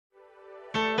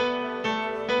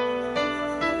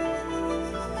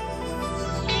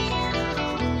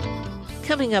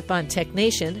Coming up on Tech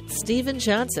Nation, Steven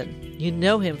Johnson. You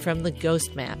know him from the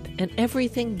Ghost Map, and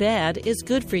Everything Bad is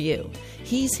Good for You.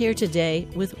 He's here today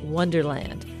with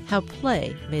Wonderland, how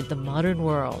play made the modern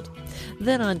world.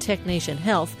 Then on Tech Nation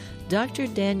Health, Dr.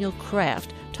 Daniel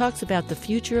Kraft talks about the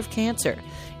future of cancer,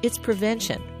 its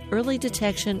prevention, early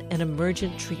detection, and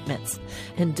emergent treatments.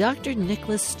 And Dr.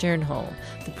 Nicholas Stjernholm,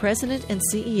 the president and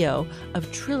CEO of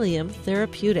Trillium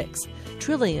Therapeutics.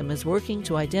 Trillium is working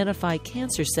to identify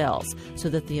cancer cells so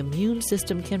that the immune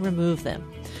system can remove them.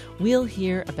 We'll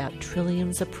hear about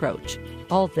Trillium's approach.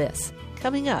 All this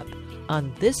coming up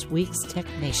on this week's Tech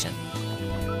Nation.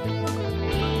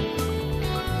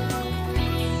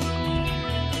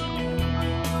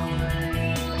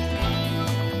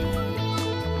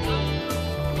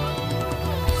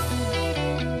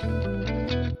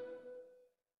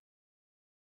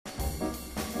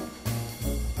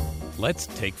 Let's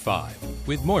Take 5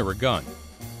 with Moira Gunn.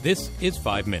 This is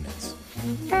 5 Minutes.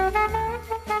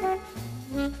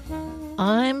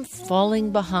 I'm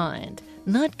falling behind,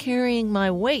 not carrying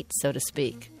my weight, so to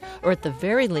speak. Or at the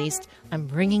very least, I'm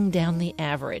bringing down the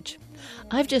average.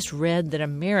 I've just read that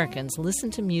Americans listen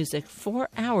to music 4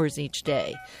 hours each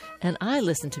day, and I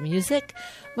listen to music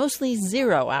mostly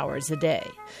 0 hours a day.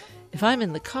 If I'm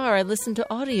in the car, I listen to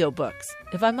audiobooks.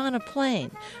 If I'm on a plane,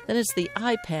 then it's the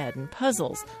iPad and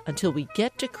puzzles until we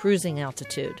get to cruising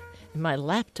altitude, and my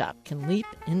laptop can leap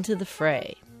into the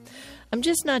fray. I'm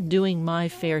just not doing my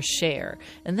fair share,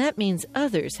 and that means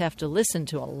others have to listen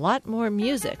to a lot more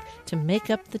music to make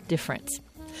up the difference.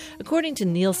 According to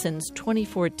Nielsen's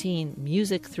 2014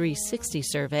 Music 360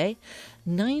 survey,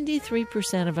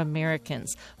 93% of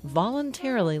Americans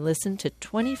voluntarily listen to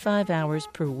 25 hours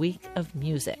per week of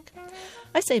music.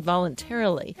 I say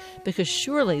voluntarily because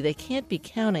surely they can't be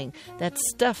counting that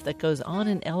stuff that goes on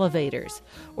in elevators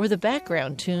or the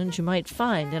background tunes you might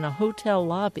find in a hotel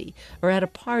lobby or at a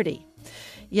party.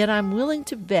 Yet I'm willing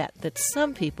to bet that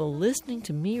some people listening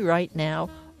to me right now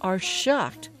are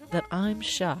shocked that I'm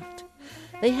shocked.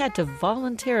 They had to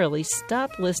voluntarily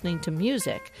stop listening to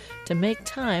music to make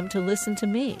time to listen to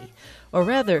me, or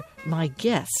rather, my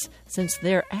guests, since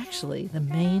they're actually the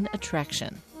main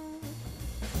attraction.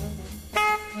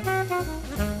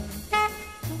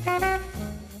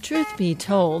 Truth be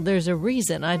told, there's a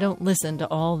reason I don't listen to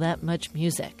all that much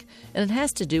music, and it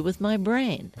has to do with my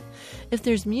brain. If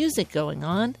there's music going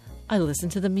on, I listen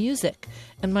to the music,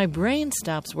 and my brain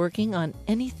stops working on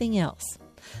anything else.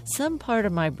 Some part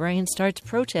of my brain starts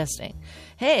protesting.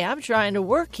 Hey, I'm trying to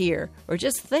work here, or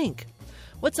just think.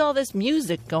 What's all this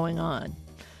music going on?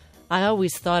 I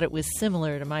always thought it was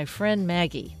similar to my friend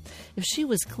Maggie. If she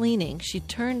was cleaning, she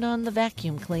turned on the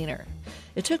vacuum cleaner.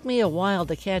 It took me a while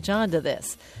to catch on to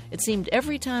this. It seemed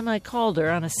every time I called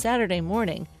her on a Saturday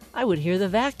morning, I would hear the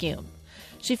vacuum.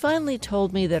 She finally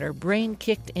told me that her brain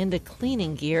kicked into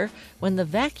cleaning gear when the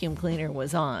vacuum cleaner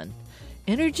was on.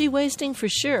 Energy wasting for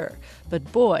sure,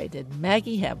 but boy, did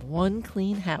Maggie have one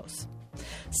clean house.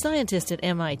 Scientists at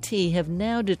MIT have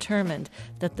now determined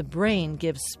that the brain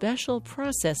gives special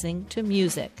processing to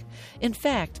music. In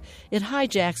fact, it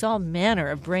hijacks all manner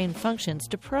of brain functions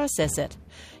to process it.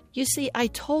 You see, I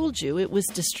told you it was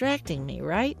distracting me,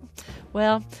 right?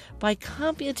 Well, by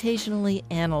computationally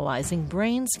analyzing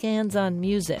brain scans on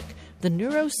music, the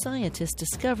neuroscientists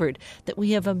discovered that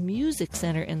we have a music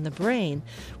center in the brain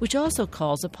which also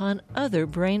calls upon other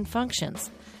brain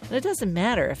functions. And it doesn't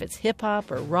matter if it's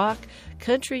hip-hop or rock,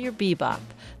 country or bebop,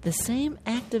 the same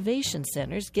activation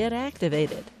centers get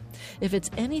activated. If it's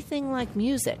anything like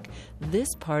music, this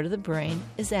part of the brain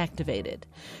is activated,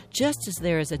 just as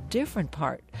there is a different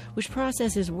part which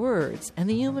processes words and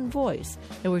the human voice,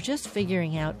 and we're just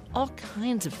figuring out all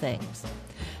kinds of things.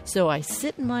 So I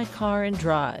sit in my car and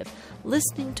drive,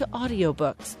 listening to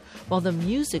audiobooks, while the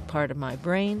music part of my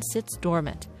brain sits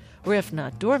dormant, or if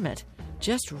not dormant,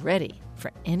 just ready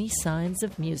for any signs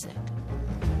of music.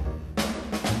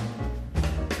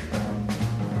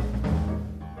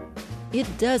 It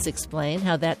does explain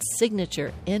how that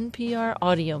signature NPR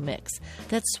audio mix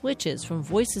that switches from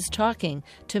voices talking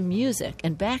to music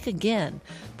and back again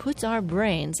puts our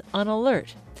brains on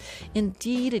alert.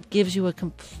 Indeed, it gives you a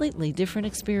completely different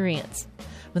experience.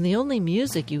 When the only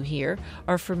music you hear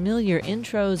are familiar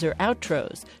intros or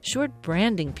outros, short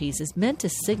branding pieces meant to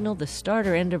signal the start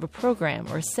or end of a program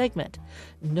or segment.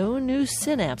 No new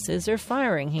synapses are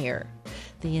firing here.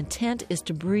 The intent is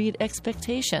to breed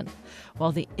expectation,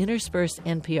 while the interspersed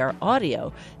NPR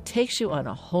audio takes you on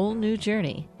a whole new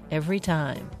journey every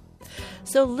time.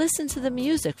 So listen to the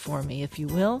music for me, if you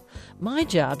will. My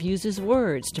job uses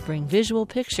words to bring visual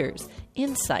pictures,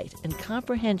 insight, and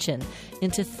comprehension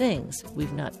into things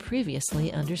we've not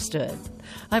previously understood.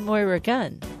 I'm Moira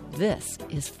Gunn. This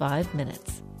is 5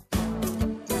 Minutes.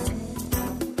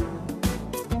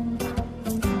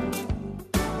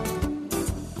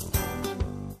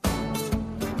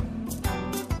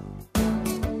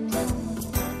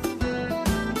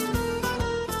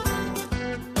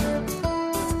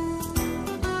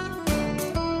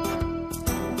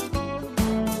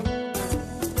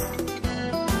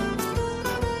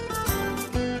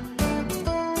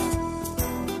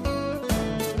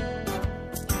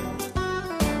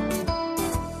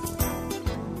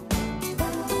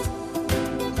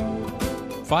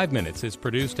 Five Minutes is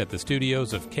produced at the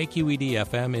studios of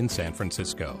KQED-FM in San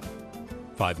Francisco.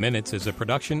 5 Minutes is a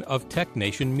production of Tech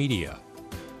Nation Media.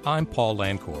 I'm Paul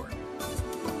Lancourt.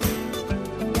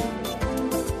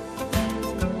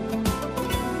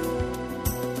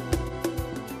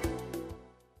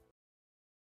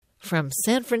 From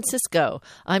San Francisco,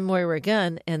 I'm Moira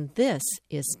Gunn, and this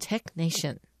is Tech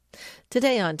Nation.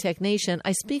 Today on Tech Nation,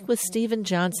 I speak with Steven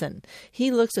Johnson.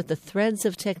 He looks at the threads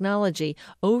of technology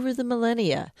over the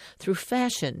millennia through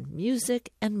fashion,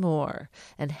 music, and more,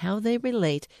 and how they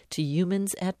relate to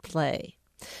humans at play.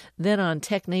 Then on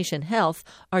Tech Nation Health,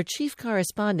 our chief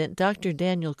correspondent, Dr.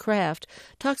 Daniel Kraft,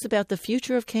 talks about the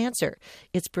future of cancer,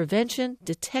 its prevention,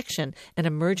 detection, and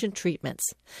emergent treatments.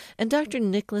 And Dr.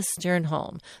 Nicholas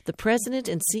Stjernholm, the president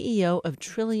and CEO of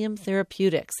Trillium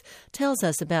Therapeutics, tells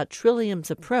us about Trillium's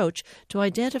approach to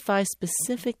identify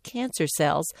specific cancer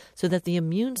cells so that the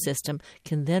immune system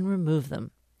can then remove them.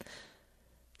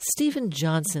 Steven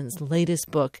Johnson's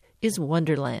latest book is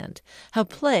Wonderland: How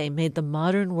Play Made the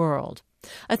Modern World.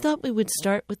 I thought we would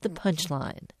start with the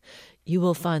punchline. You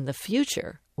will find the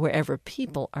future wherever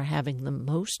people are having the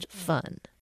most fun.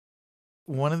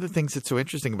 One of the things that's so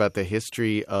interesting about the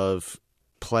history of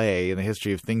play and the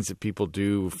history of things that people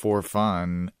do for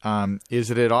fun is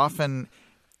that it often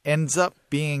ends up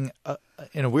being,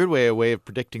 in a weird way, a way of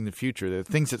predicting the future. The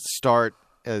things that start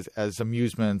as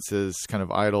amusements, as kind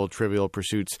of idle, trivial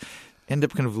pursuits, end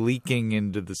up kind of leaking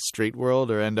into the straight world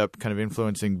or end up kind of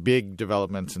influencing big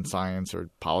developments in science or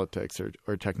politics or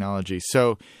technology.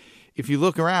 So if you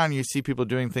look around, you see people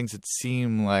doing things that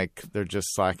seem like they're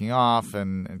just slacking off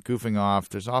and goofing off.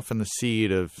 There's often the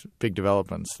seed of big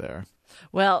developments there.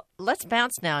 Well, let's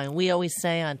bounce now. And we always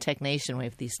say on Tech Nation, we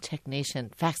have these Tech Nation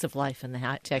facts of life in the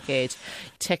high-tech age.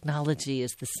 Technology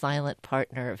is the silent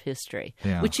partner of history,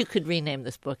 which you could rename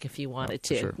this book if you wanted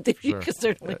to. Sure, you could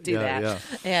certainly do that. Yeah.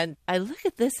 And I look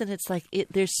at this, and it's like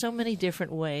there's so many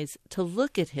different ways to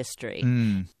look at history.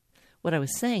 What I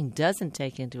was saying doesn't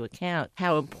take into account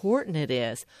how important it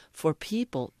is for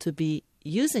people to be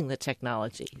using the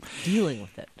technology, dealing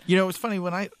with it. You know, it's funny,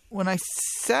 when I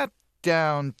sat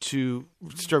down to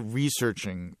start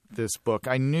researching this book,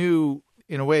 I knew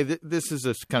in a way that this is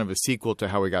a kind of a sequel to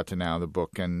How We Got to Now, the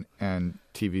book and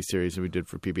TV series that we did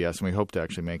for PBS, and we hope to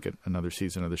actually make it another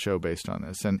season of the show based on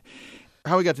this. And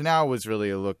How We Got to Now was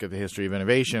really a look at the history of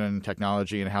innovation and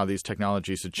technology and how these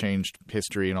technologies had changed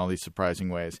history in all these surprising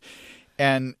ways.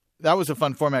 And that was a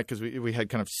fun format because we had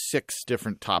kind of 6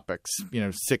 different topics,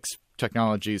 6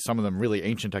 technologies, some of them really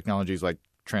ancient technologies like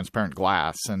transparent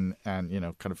glass and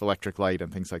kind of electric light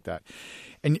and things like that.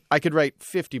 And I could write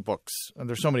 50 books. And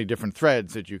there's so many different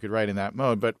threads that you could write in that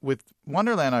mode. But with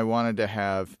Wonderland, I wanted to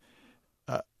have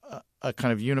a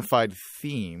kind of unified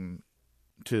theme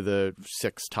to the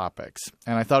 6 topics.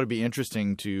 And I thought it'd be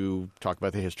interesting to talk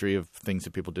about the history of things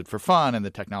that people did for fun and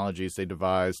the technologies they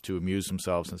devised to amuse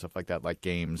themselves and stuff like that, like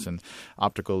games and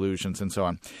optical illusions and so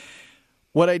on.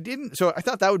 So I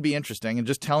thought that would be interesting, and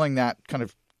just telling that kind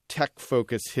of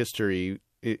tech-focused history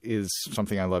is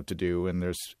something I love to do, and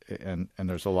there's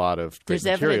a lot of great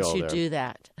material evidence you there. do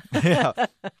that. Yeah.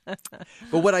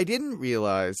 But what I didn't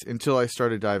realize until I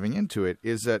started diving into it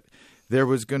is that there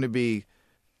was going to be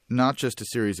not just a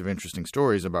series of interesting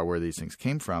stories about where these things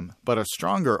came from, but a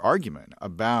stronger argument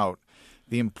about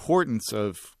the importance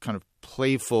of kind of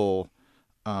playful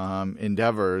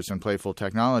endeavors and playful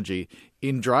technology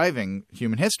in driving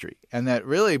human history. And that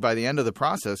really by the end of the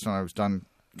process, when I was done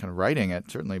kind of writing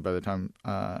it, certainly by the time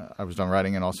I was done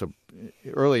writing and also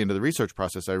early into the research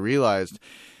process, I realized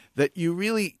that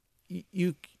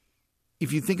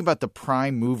if you think about the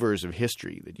prime movers of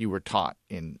history that you were taught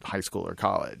in high school or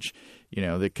college,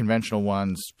 the conventional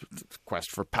ones,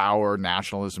 quest for power,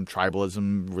 nationalism,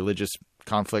 tribalism, religious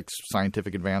conflicts,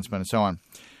 scientific advancement, and so on,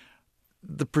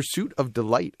 the pursuit of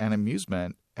delight and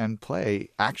amusement and play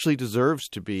actually deserves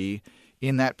to be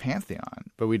in that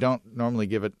pantheon, but we don't normally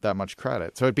give it that much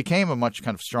credit. So it became a much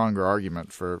kind of stronger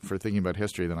argument for thinking about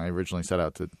history than I originally set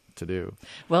out to do.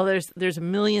 Well, there's a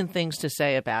million things to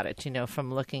say about it,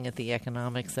 from looking at the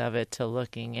economics of it to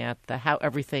looking at how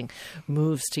everything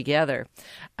moves together.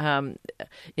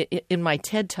 In my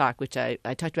TED Talk, which I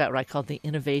talked about what I called the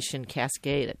innovation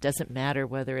cascade, it doesn't matter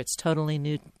whether it's totally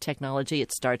new technology,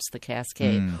 it starts the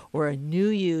cascade, or a new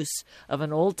use of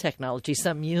an old technology,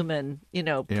 some human,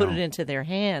 put it into their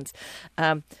hands.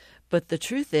 But the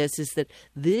truth is that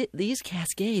these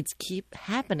cascades keep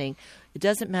happening. It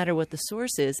doesn't matter what the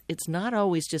source is. It's not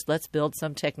always just let's build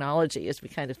some technology as we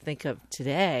kind of think of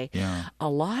today. Yeah. A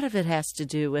lot of it has to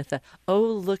do with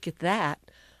look at that.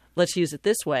 Let's use it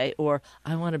this way. Or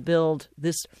I want to build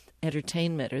this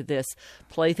entertainment or this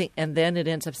plaything. And then it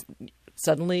ends up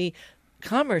suddenly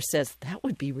commerce says that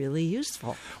would be really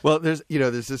useful. Well, there's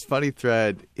this funny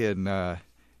thread in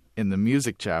the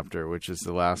music chapter, which is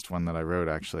the last one that I wrote,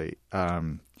 actually,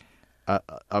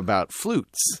 about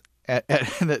flutes, and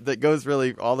that goes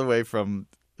really all the way from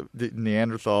the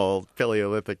Neanderthal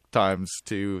Paleolithic times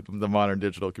to the modern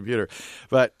digital computer.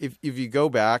 But if you go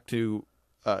back to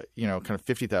kind of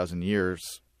 50,000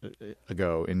 years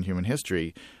ago in human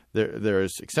history, there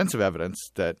is extensive evidence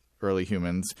that early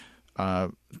humans,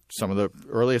 some of the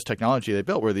earliest technology they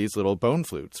built were these little bone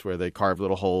flutes where they carved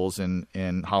little holes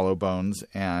in hollow bones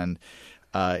and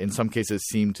in some cases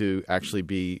seemed to actually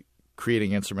be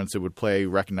creating instruments that would play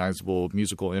recognizable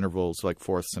musical intervals like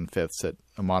fourths and fifths that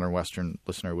a modern Western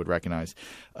listener would recognize.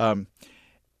 And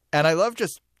I love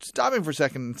just stopping for a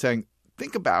second and saying,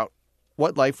 think about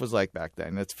what life was like back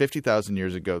then. That's 50,000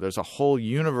 years ago. There's a whole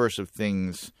universe of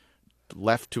things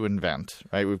left to invent,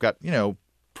 right? We've got,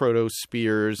 proto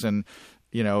spears and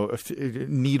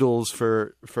needles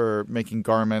for making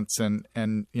garments and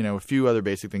a few other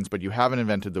basic things, but you haven't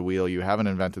invented the wheel, you haven't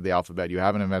invented the alphabet, you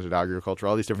haven't invented agriculture,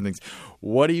 all these different things.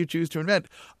 What do you choose to invent?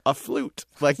 A flute.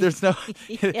 Like there's no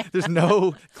there's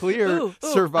no clear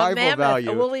survival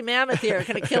value. A woolly mammoth here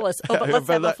going to kill us. Oh, but let's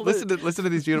have a flute. Listen to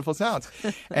these beautiful sounds.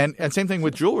 And same thing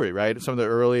with jewelry, right? Some of the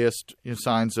earliest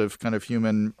signs of kind of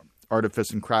human artifice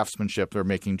and craftsmanship are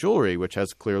making jewelry, which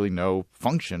has clearly no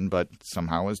function, but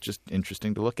somehow is just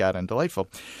interesting to look at and delightful.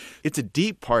 It's a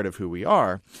deep part of who we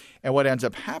are. And what ends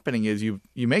up happening is you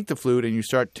make the flute and you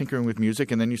start tinkering with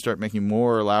music, and then you start making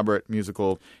more elaborate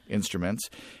musical instruments.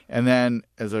 And then,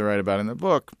 as I write about in the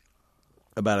book,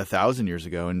 about 1,000 years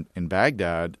ago in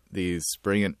Baghdad, these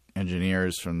brilliant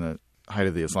engineers from the height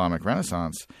of the Islamic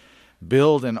Renaissance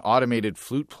build an automated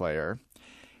flute player.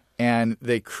 And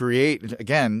they create,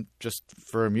 again, just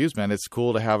for amusement, it's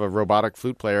cool to have a robotic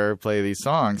flute player play these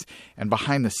songs. And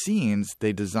behind the scenes,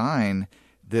 they design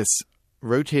this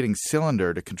rotating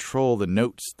cylinder to control the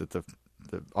notes that the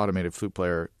automated flute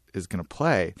player is going to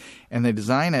play. And they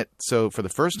design it so for the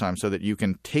first time so that you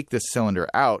can take this cylinder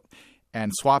out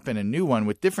and swap in a new one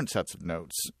with different sets of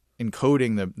notes,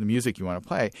 encoding the music you want to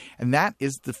play. And that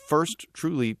is the first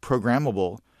truly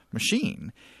programmable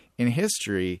machine in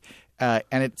history.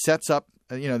 And it sets up,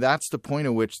 that's the point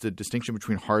at which the distinction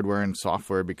between hardware and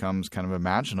software becomes kind of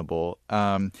imaginable.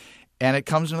 And it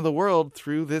comes into the world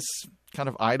through this kind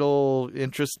of idle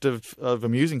interest of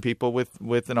amusing people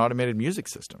with an automated music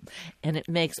system. And it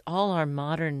makes all our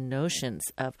modern notions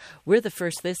of we're the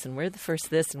first this and we're the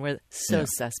first this and we're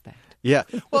suspect. Yeah.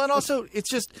 Well, and also it's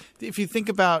just if you think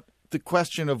about the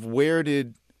question of where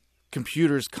did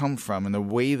computers come from and the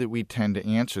way that we tend to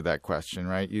answer that question,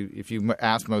 right? If you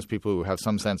ask most people who have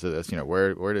some sense of this,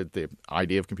 where did the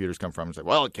idea of computers come from? And say,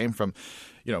 well, it came from,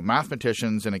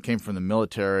 mathematicians and it came from the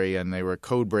military and they were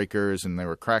code breakers and they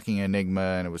were cracking Enigma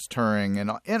and it was Turing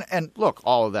and look,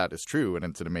 all of that is true and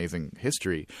it's an amazing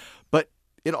history, but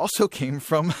it also came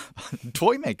from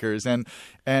toy makers and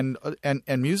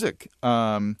music.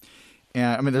 And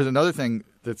I mean, there's another thing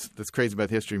that's crazy about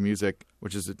the history of music,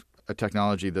 which is a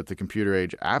technology that the computer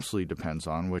age absolutely depends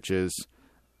on, which is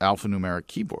alphanumeric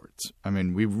keyboards. I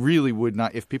mean, we really would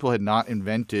not – if people had not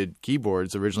invented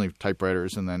keyboards, originally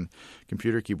typewriters and then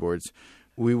computer keyboards,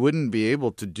 we wouldn't be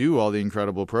able to do all the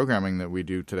incredible programming that we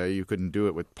do today. You couldn't do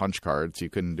it with punch cards. You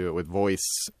couldn't do it with voice,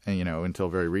 until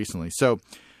very recently. So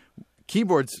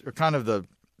keyboards are kind of the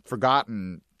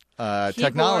forgotten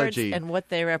technology. And what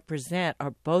they represent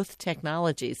are both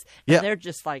technologies. And they're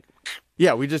just like –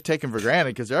 yeah, we just take them for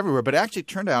granted because they're everywhere. But it actually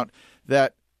turned out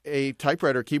that a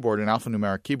typewriter keyboard, an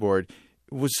alphanumeric keyboard,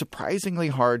 was surprisingly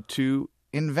hard to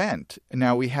invent.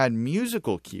 Now, we had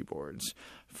musical keyboards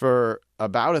for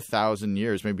about 1,000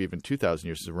 years, maybe even 2,000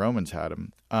 years, the Romans had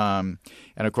them. And,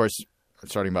 of course,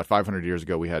 starting about 500 years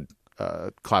ago, we had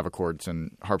clavichords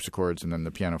and harpsichords and then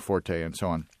the pianoforte and so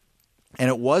on. And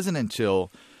it wasn't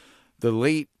until the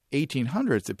late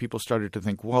 1800s that people started to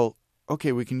think, well,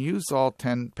 okay, we can use all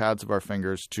 10 pads of our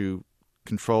fingers to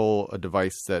control a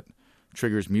device that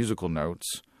triggers musical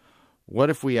notes. What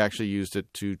if we actually used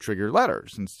it to trigger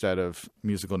letters instead of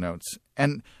musical notes?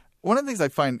 And one of the things I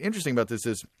find interesting about this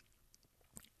is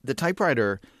the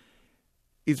typewriter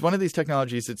is one of these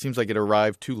technologies that seems like it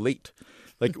arrived too late.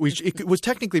 Like it was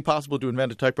technically possible to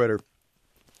invent a typewriter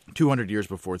 200 years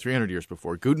before, 300 years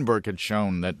before. Gutenberg had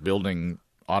shown that building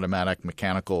automatic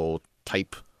mechanical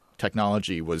type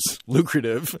technology was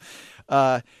lucrative.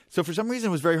 So for some reason,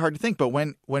 it was very hard to think. But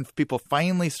when people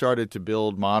finally started to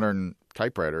build modern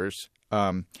typewriters,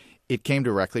 it came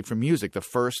directly from music. The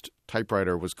first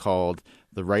typewriter was called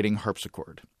the writing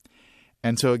harpsichord.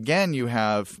 And so again, you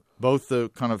have both the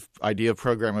kind of idea of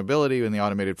programmability in the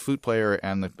automated flute player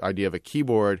and the idea of a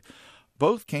keyboard.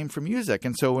 Both came from music.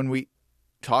 And so when we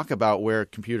talk about where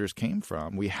computers came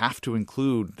from, we have to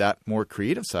include that more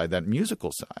creative side, that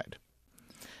musical side.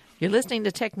 You're listening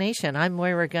to Tech Nation. I'm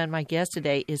Moira Gunn. My guest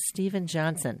today is Steven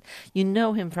Johnson. You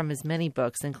know him from his many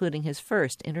books, including his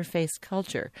first, Interface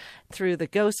Culture, through The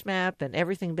Ghost Map and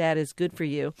Everything Bad is Good for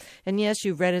You. And yes,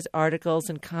 you've read his articles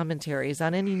and commentaries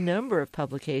on any number of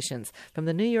publications, from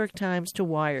the New York Times to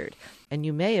Wired. And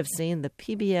you may have seen the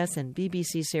PBS and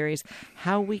BBC series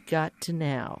How We Got to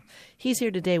Now. He's here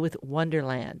today with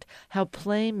Wonderland, How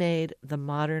Play Made the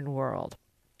Modern World.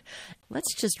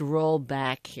 Let's just roll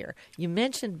back here. You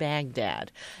mentioned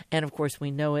Baghdad, and of course we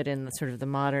know it in the sort of the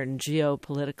modern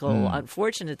geopolitical,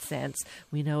 unfortunate sense.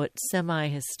 We know it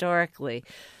semi-historically.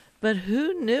 But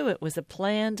who knew it was a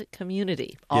planned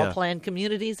community? All planned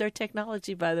communities are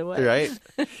technology, by the way. Right.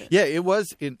 Yeah, it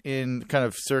was in kind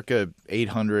of circa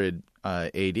 800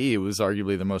 AD. It was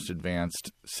arguably the most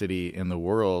advanced city in the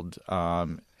world.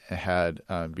 It had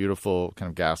beautiful kind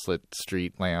of gaslit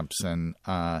street lamps and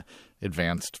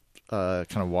advanced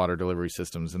kind of water delivery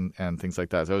systems and things like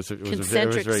that. So it was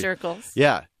concentric circles.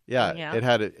 Yeah. It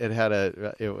had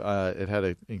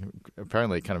a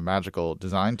apparently kind of magical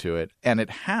design to it, and it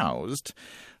housed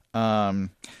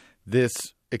this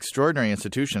extraordinary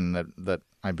institution that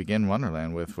I began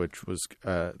Wonderland with, which was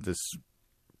this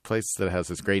place that has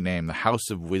this great name, the House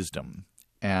of Wisdom.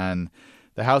 And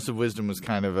the House of Wisdom was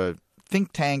kind of a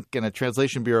think tank and a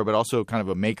translation bureau, but also kind of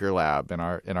a maker lab in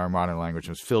our modern language.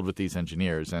 It was filled with these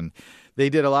engineers, and they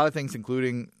did a lot of things,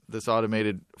 including this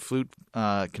automated flute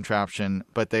contraption.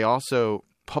 But they also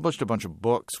published a bunch of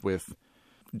books with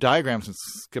diagrams and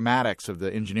schematics of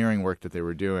the engineering work that they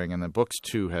were doing. And the books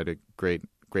too had a great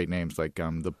names like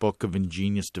the Book of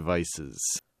Ingenious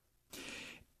Devices.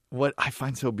 What I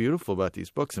find so beautiful about these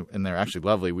books, and they're actually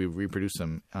lovely, we reproduce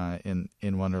them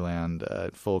in Wonderland,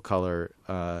 full color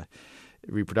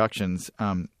reproductions,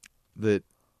 that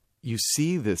you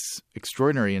see this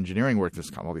extraordinary engineering work.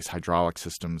 There's all these hydraulic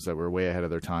systems that were way ahead of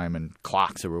their time, and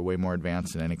clocks that were way more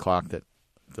advanced than any clock that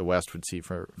the West would see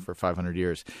for 500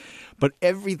 years. But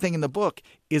everything in the book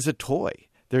is a toy.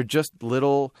 They're just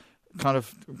little kind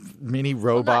of mini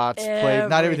robots,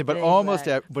 not everything, but almost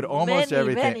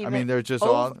everything. Many, I mean, they're just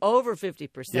over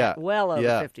 50%, well over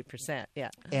 50%. Yeah,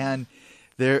 and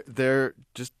they're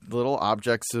just little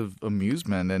objects of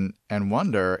amusement and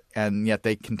wonder, and yet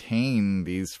they contain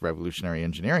these revolutionary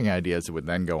engineering ideas that would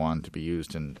then go on to be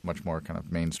used in much more kind of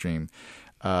mainstream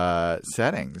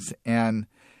settings. And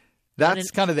that's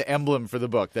kind of the emblem for the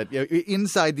book, that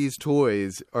inside these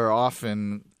toys are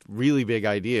often really big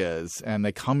ideas, and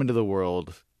they come into the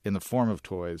world in the form of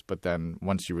toys, but then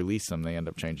once you release them, they end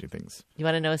up changing things. You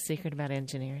want to know a secret about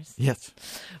engineers? Yes.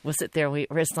 We'll sit there, we're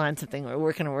assigned something, we're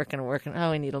working.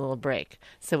 Oh, we need a little break.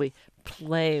 So we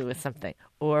play with something,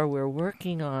 or we're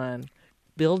working on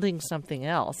building something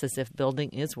else, as if building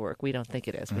is work. We don't think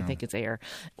it is. We think it's air.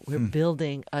 We're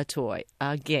building a toy,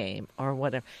 a game, or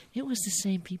whatever. It was the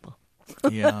same people.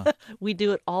 Yeah. We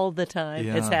do it all the time.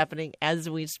 Yeah. It's happening as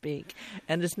we speak.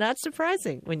 And it's not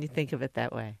surprising when you think of it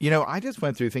that way. You know, I just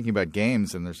went through thinking about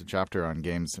games, and there's a chapter on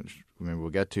games which maybe we'll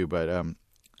get to, but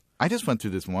I just went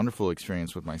through this wonderful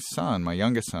experience with my son, my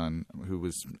youngest son, who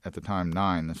was at the time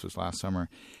 9. This was last summer.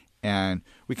 And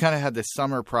we kind of had this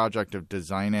summer project of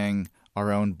designing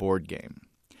our own board game.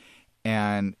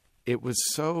 And it was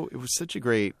such a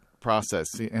great process.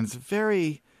 And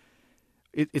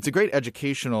it's a great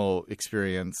educational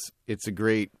experience. It's a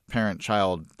great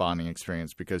parent-child bonding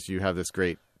experience, because you have this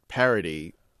great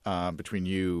parity between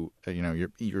you.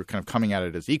 You're kind of coming at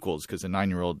it as equals, because a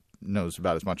 9-year-old knows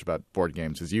about as much about board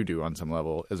games as you do on some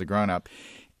level as a grown-up.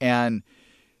 And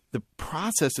the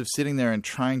process of sitting there and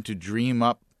trying to dream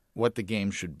up what the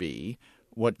game should be,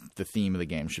 what the theme of the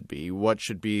game should be, what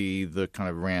should be the kind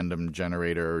of random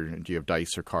generator, do you have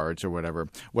dice or cards or whatever,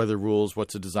 what are the rules,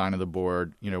 what's the design of the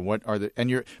board, what are the – and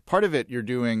you're part of it you're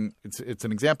doing – it's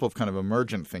an example of kind of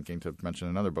emergent thinking, to mention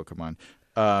another book of mine,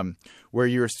 where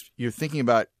you're thinking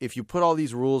about if you put all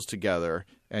these rules together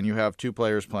and you have two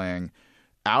players playing,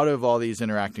 out of all these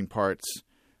interacting parts,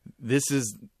 this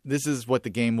is what the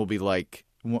game will be like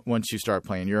once you start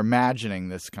playing. You're imagining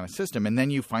this kind of system, and then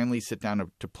you finally sit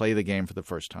down to play the game for the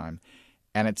first time,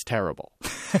 and it's terrible.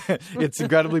 It's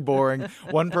incredibly boring.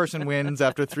 One person wins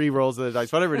after 3 rolls of the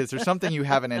dice, whatever it is. There's something you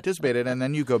haven't anticipated, and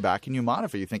then you go back and you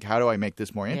modify. You think, how do I make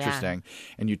this more interesting?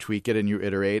 Yeah. And you tweak it and you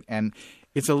iterate, and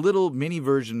it's a little mini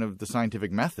version of the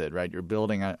scientific method, right? You're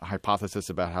building a hypothesis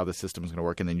about how the system is going to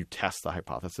work, and then you test the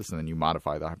hypothesis, and then you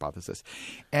modify the hypothesis.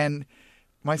 And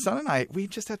my son and I, we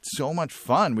just had so much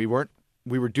fun. We were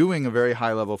doing a very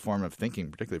high-level form of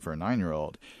thinking, particularly for a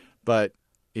 9-year-old, but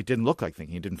it didn't look like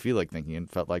thinking. It didn't feel like thinking. It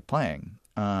felt like playing.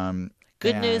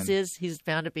 Good news is he's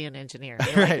bound to be an engineer.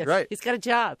 Right. He's got a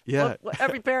job. Yeah.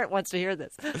 Every parent wants to hear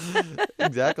this.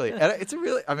 Exactly. And it's a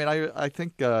really – I mean, I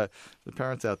think the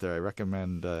parents out there, I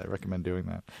recommend doing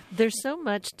that. There's so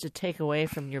much to take away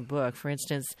from your book. For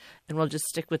instance, and we'll just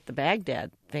stick with the Baghdad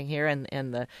thing here and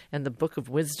the Book of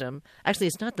Wisdom. Actually,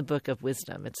 it's not the Book of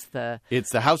Wisdom. It's the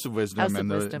House of Wisdom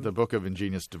the Book of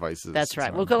Ingenious Devices. That's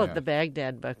right. We'll call it the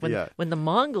Baghdad book. When the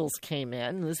Mongols came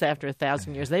in, this is after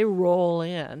 1,000 years, they roll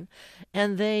in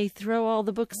and they throw all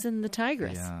the books in the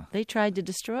Tigris. Yeah. They tried to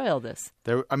destroy all this.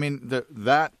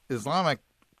 That Islamic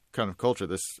kind of culture,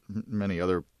 many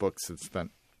other books have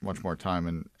spent much more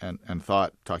time and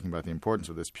thought talking about the importance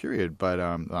of this period, but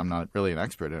I'm not really an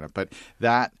expert in it. But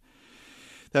that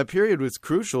period was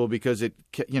crucial because it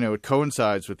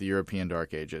coincides with the European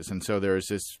Dark Ages. And so there's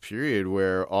this period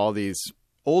where all these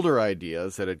older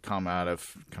ideas that had come out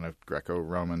of kind of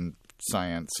Greco-Roman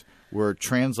science were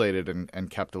translated and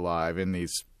kept alive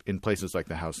in places like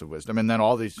the House of Wisdom. And then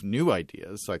all these new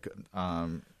ideas like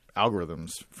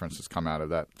algorithms, for instance, come out of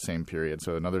that same period.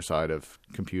 So another side of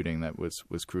computing that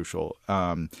was crucial.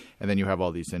 And then you have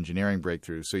all these engineering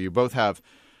breakthroughs. So you both have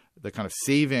the kind of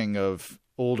saving of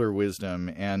older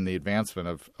wisdom and the advancement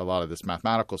of a lot of this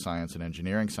mathematical science and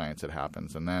engineering science that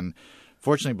happens. And then,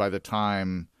 fortunately, by the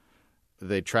time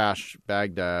they trash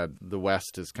Baghdad, the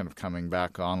West is kind of coming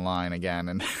back online again,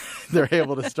 and they're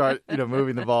able to start,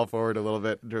 moving the ball forward a little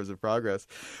bit in terms of progress.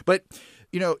 But,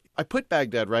 I put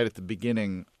Baghdad right at the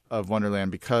beginning of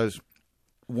Wonderland because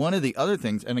one of the other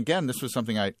things, and again, this was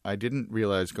something I didn't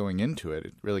realize going into it,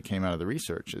 it really came out of the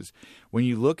research, is when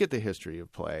you look at the history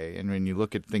of play and when you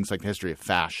look at things like the history of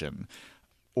fashion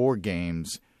or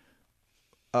games,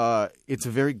 it's a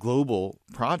very global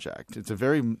project. It's a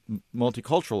very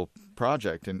multicultural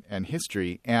project and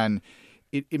history. And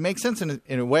it makes sense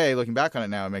in a way, looking back on it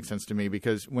now, it makes sense to me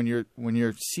because when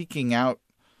you're seeking out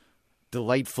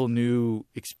delightful new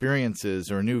experiences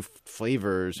or new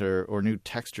flavors or new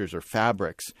textures or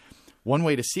fabrics, one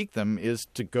way to seek them is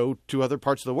to go to other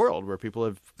parts of the world where people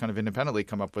have kind of independently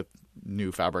come up with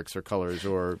new fabrics or colors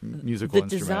or musical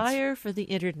instruments. The desire for the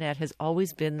internet has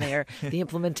always been there. The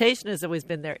implementation has always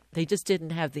been there. They just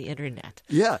didn't have the internet.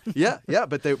 Yeah.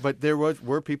 But there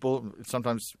were people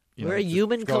sometimes. We're a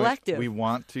human collective. We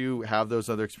want to have those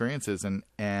other experiences,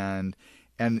 and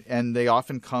they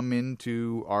often come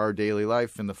into our daily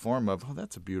life in the form of, oh,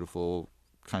 that's a beautiful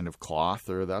kind of cloth,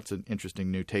 or that's an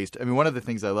interesting new taste. I mean, one of the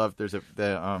things I love, there's a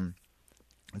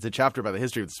chapter about the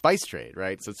history of the spice trade,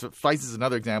 right? So spice is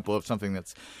another example of something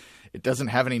it doesn't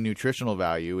have any nutritional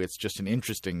value. It's just an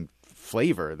interesting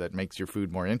flavor that makes your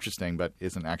food more interesting, but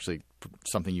isn't actually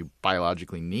something you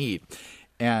biologically need.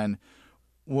 And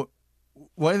one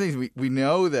of the things we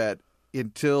know that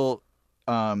until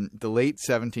the late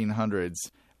 1700s,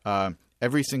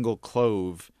 every single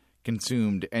clove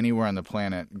consumed anywhere on the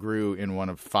planet grew in one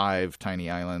of 5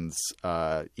 tiny islands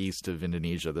east of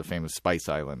Indonesia, the famous Spice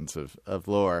Islands of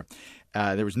Lore.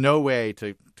 There was no way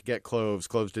to get cloves.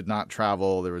 Cloves did not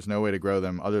travel. There was no way to grow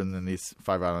them other than these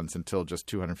 5 islands until just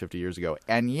 250 years ago.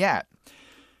 And yet,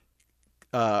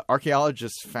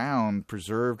 archaeologists found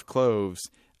preserved cloves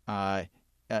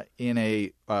in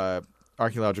a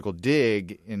archaeological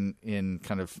dig in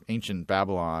kind of ancient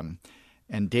Babylon,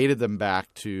 and dated them back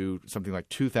to something like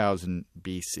 2000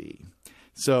 BC.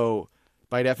 So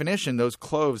by definition, those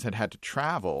cloves had to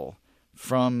travel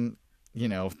from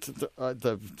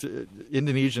the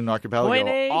Indonesian archipelago Point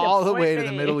A to all the point way to B.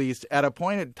 the Middle East at a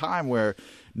point in time where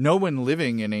no one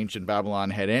living in ancient Babylon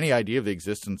had any idea of the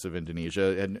existence of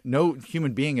Indonesia, and no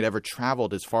human being had ever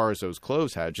traveled as far as those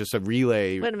clothes had. Just a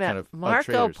relay. Wait a minute, kind of Marco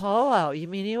traders. Polo. You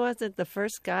mean he wasn't the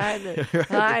first guy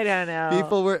that? I don't know.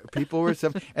 People were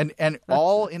and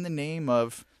all in the name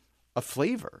of a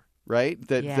flavor, right?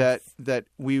 Yes. That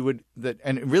we would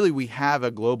and really we have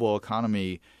a global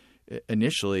economy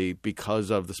initially because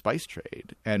of the spice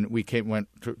trade, and we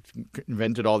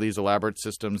invented all these elaborate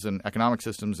systems and economic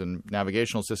systems and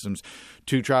navigational systems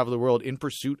to travel the world in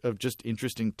pursuit of just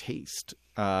interesting taste.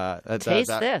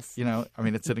 Taste this.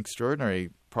 It's an extraordinary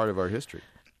part of our history.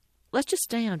 Let's just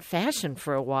stay on fashion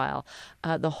for a while.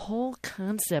 The whole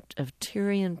concept of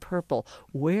Tyrian purple,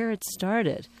 where it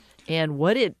started, and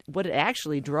what it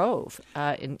actually drove.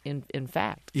 In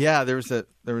fact, yeah, there was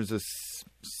a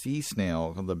sea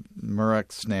snail called the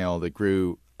murex snail that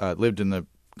lived in the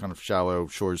kind of shallow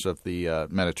shores of the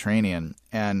Mediterranean,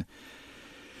 and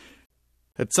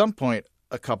at some point,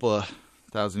 a couple of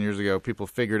thousand years ago, people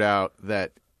figured out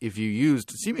that if you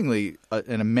used seemingly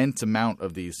an immense amount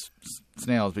of these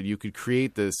snails, but you could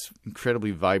create this incredibly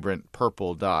vibrant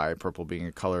purple dye, purple being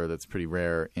a color that's pretty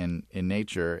rare in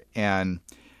nature, and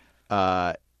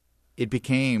it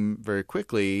became very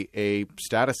quickly a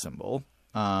status symbol.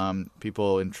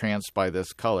 People entranced by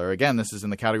this color. Again, this is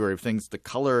in the category of things. The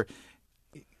color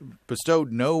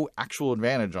bestowed no actual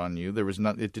advantage on you.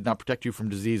 It did not protect you from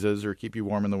diseases or keep you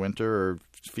warm in the winter or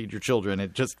feed your children.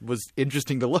 It just was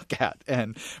interesting to look at,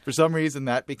 and for some reason,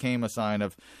 that became a sign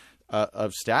of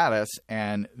status.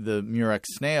 And the murex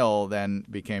snail then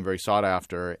became very sought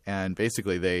after, and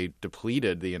basically they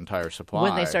depleted the entire supply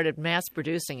when they started mass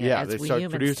producing it, as we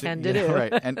humans tend to do.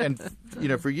 Right, and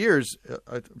for years,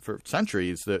 for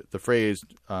centuries, the phrase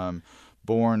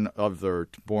born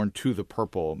to the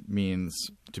purple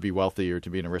means to be wealthy or to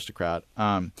be an aristocrat.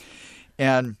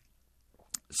 And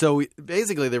so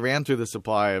basically they ran through the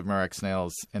supply of murex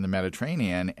snails in the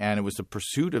Mediterranean, and it was the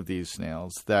pursuit of these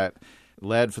snails that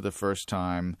led for the first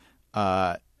time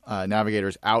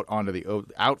navigators out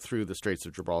through the Straits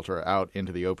of Gibraltar, out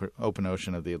into the open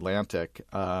ocean of the Atlantic,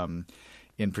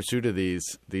 in pursuit of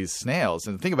these snails.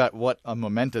 And think about what a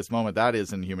momentous moment that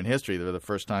is in human history. They're the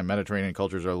first time Mediterranean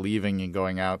cultures are leaving and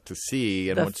going out to sea,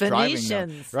 and the what's Phoenicians.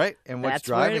 driving them, right? And what's That's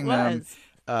where driving it them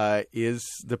was. is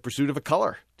the pursuit of a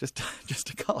color, just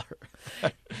a color.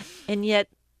 And yet,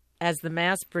 as the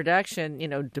mass production,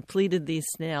 depleted these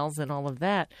snails and all of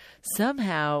that,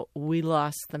 somehow we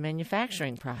lost the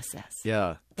manufacturing process.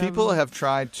 Yeah. People have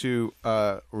tried to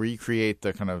recreate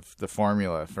the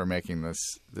formula for making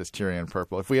this Tyrian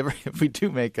purple. If we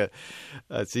do make a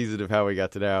season of How We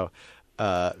Got to Now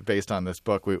based on this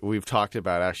book, we've talked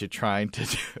about actually trying to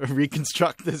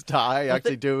reconstruct this dye.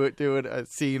 Actually, do a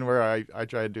scene where I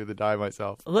try to do the dye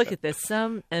myself. Look at this!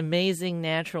 Some amazing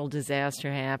natural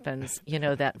disaster happens.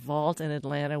 That vault in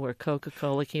Atlanta where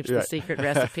Coca-Cola keeps the secret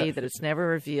recipe that it's never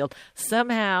revealed.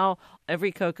 Somehow,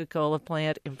 every Coca-Cola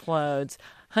plant implodes.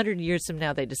 100 years from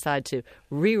now, they decide to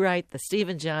rewrite the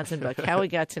Stephen Johnson book, How We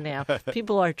Got to Now.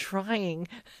 People are trying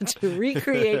to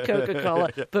recreate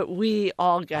Coca-Cola, but we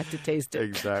all got to taste it.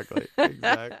 Exactly.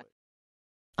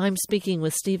 I'm speaking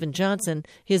with Stephen Johnson.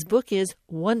 His book is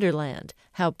Wonderland,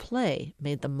 How Play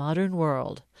Made the Modern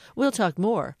World. We'll talk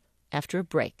more after a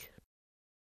break.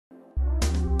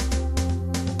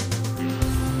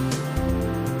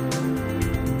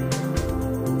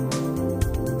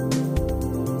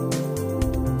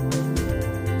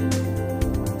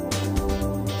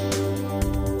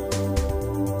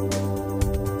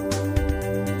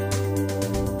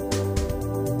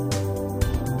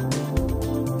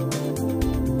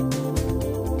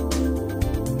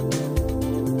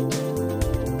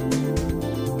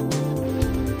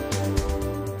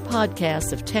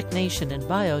 Podcasts of Tech Nation and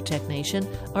Biotech Nation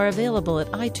are available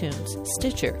at iTunes,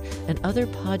 Stitcher, and other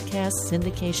podcast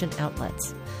syndication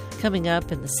outlets. Coming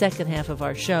up in the second half of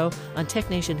our show on Tech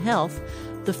Nation Health,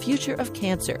 the future of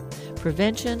cancer,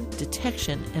 prevention,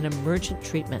 detection, and emergent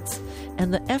treatments,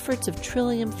 and the efforts of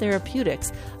Trillium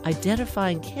Therapeutics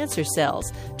identifying cancer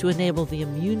cells to enable the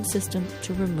immune system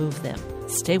to remove them.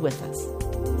 Stay with us.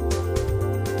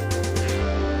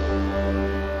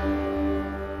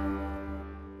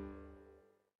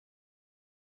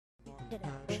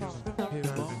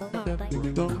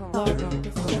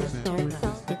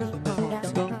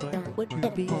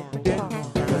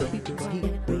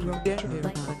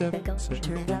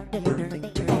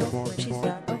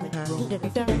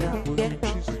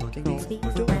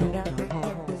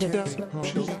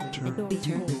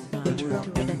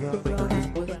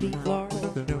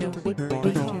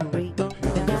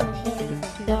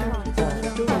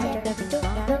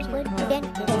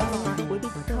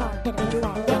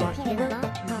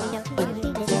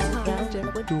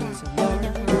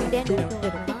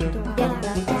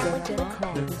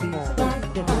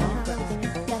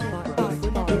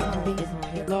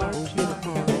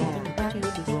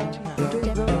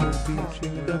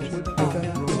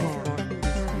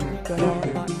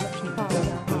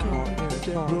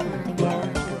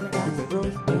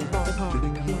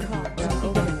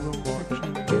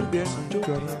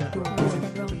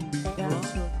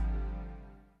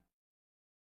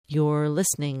 You're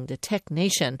listening to Tech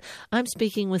Nation. I'm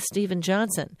speaking with Steven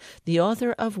Johnson, the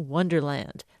author of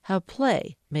Wonderland, How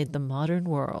Play Made the Modern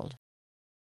World.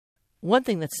 One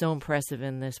thing that's so impressive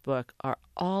in this book are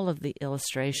all of the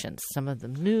illustrations, some of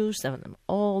them new, some of them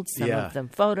old, some of them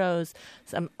photos,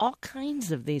 all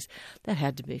kinds of these. That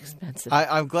had to be expensive.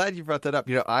 I'm glad you brought that up.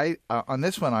 You know, I on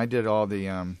this one, I did all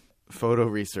the photo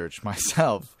research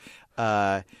myself.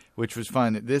 Which was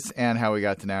fun. This and How We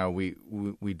Got to Now, we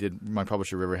did. My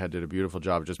publisher Riverhead did a beautiful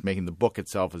job of just making the book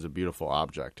itself as a beautiful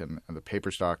object, and the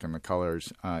paper stock and the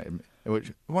colors.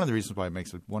 Which one of the reasons why it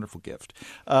makes a wonderful gift.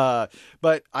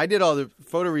 But I did all the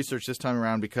photo research this time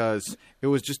around because it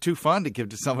was just too fun to give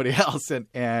to somebody else,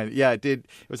 and yeah, it did.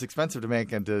 It was expensive to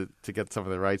make and to get some of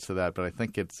the rights to that, but I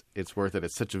think it's worth it.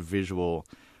 It's such a visual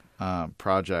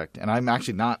project, and I'm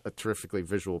actually not a terrifically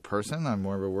visual person. I'm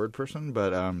more of a word person,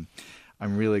 but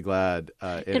I'm really glad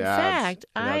it adds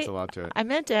a lot to it. I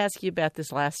meant to ask you about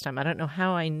this last time. I don't know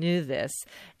how I knew this,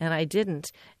 and I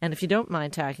didn't. And if you don't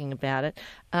mind talking about it,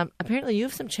 apparently you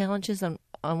have some challenges on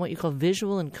what you call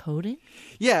visual encoding.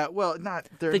 Yeah, well,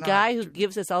 the guy who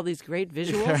gives us all these great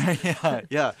visuals.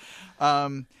 yeah.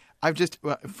 I've just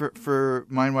for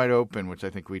Mind Wide Open, which I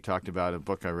think we talked about, a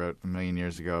book I wrote a million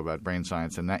years ago about brain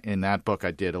science, and in that book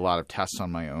I did a lot of tests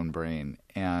on my own brain,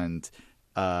 and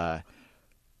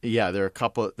yeah, there are a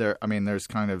couple there. I mean, there's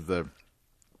kind of the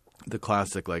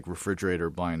classic like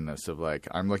refrigerator blindness of like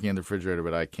I'm looking in the refrigerator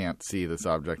but I can't see this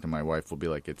object, and my wife will be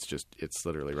like, it's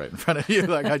literally right in front of you.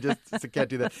 Like I just can't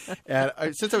do that.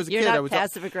 And since I was a kid, I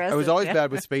was always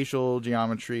bad with spatial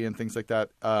geometry and things like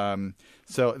that.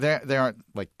 So they aren't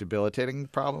like debilitating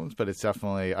problems, but it's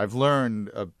definitely I've learned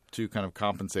to kind of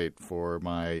compensate for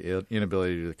my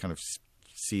inability to kind of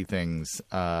see things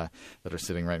that are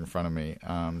sitting right in front of me.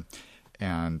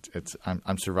 And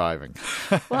I'm surviving.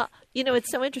 Well, you know,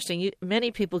 it's so interesting. Many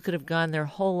people could have gone their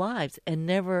whole lives and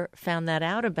never found that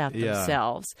out about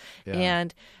themselves. Yeah.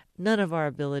 And none of our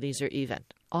abilities are even.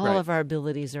 All of our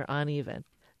abilities are uneven.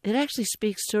 It actually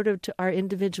speaks sort of to our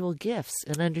individual gifts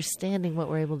and understanding what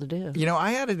we're able to do. You know, I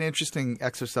had an interesting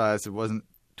exercise. It wasn't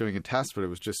doing a test, but it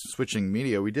was just switching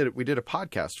media. We did a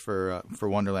podcast for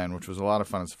Wonderland, which was a lot of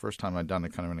fun. It's the first time I'd done a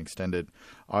kind of an extended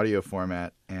audio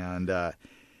format, and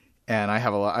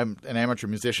I'm an amateur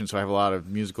musician, so I have a lot of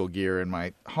musical gear in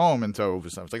my home. And so I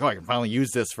was like, I can finally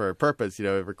use this for a purpose, you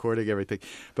know, recording everything.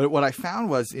 But what I found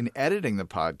was in editing the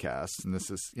podcast, and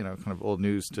this is, you know, kind of old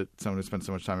news to someone who spent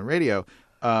so much time in radio,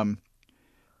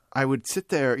 I would sit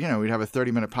there, you know, we'd have a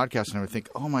 30-minute podcast, and I would think,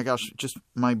 oh my gosh, just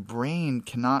my brain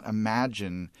cannot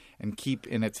imagine and keep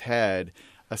in its head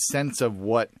a sense of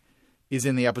what is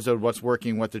in the episode, what's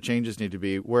working, what the changes need to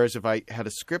be. Whereas if I had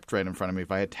a script right in front of me,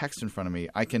 if I had text in front of me,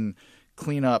 I can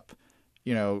clean up,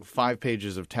 you know, 5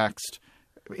 pages of text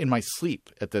in my sleep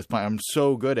at this point. I'm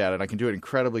so good at it. I can do it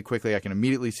incredibly quickly. I can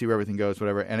immediately see where everything goes,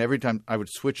 whatever. And every time I would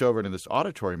switch over to this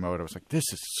auditory mode, I was like, this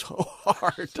is so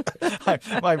hard.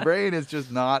 My brain is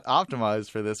just not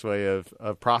optimized for this way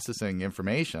of processing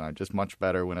information. I'm just much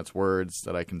better when it's words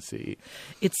that I can see.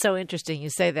 It's so interesting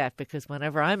you say that, because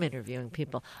whenever I'm interviewing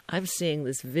people, I'm seeing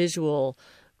this visual,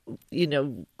 you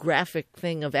know, graphic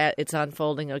thing of it's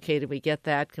unfolding. Okay, did we get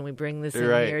that? Can we bring this in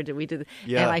here? Did we do?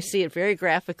 Yeah. And I see it very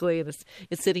graphically, and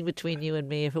it's sitting between you and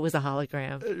me. If it was a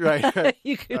hologram, right.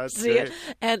 You could see it.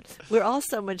 And we're all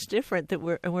so much different that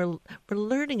we're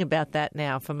learning about that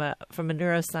now from a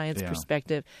neuroscience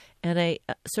perspective and a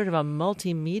sort of a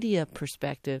multimedia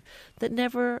perspective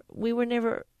that we were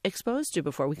never exposed to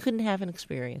before. We couldn't have an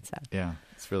experience that. Yeah,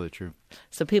 it's really true.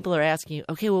 So people are asking you,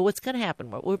 okay, well, what's going to happen?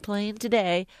 What we're playing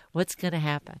today, what's going to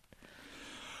happen?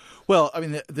 Well, I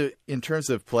mean, in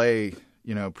terms of play,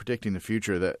 you know, predicting the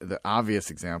future, the obvious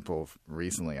example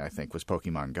recently, I think, was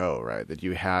Pokemon Go, right? That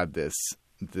you had this,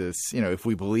 you know, if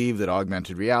we believe that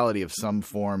augmented reality of some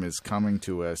form is coming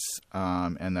to us,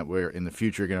 and that we're in the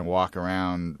future going to walk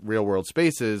around real world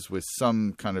spaces with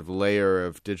some kind of layer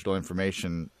of digital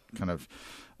information kind of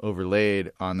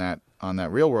overlaid on that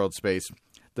real world space.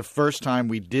 The first time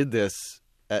we did this,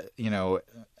 you know,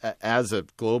 as a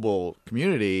global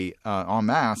community en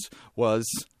masse was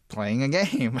playing a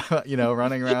game,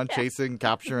 running around chasing,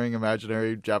 capturing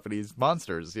imaginary Japanese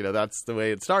monsters. That's the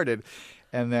way it started.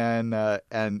 And then,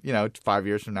 5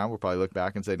 years from now, we'll probably look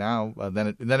back and say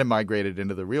then it migrated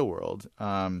into the real world.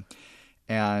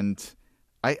 And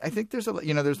I think there's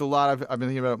a lot of, I've been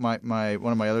thinking about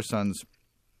one of my other sons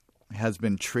has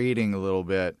been trading a little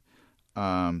bit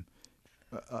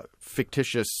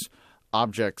fictitious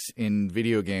objects in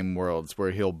video game worlds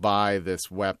where he'll buy this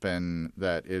weapon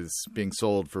that is being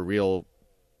sold for real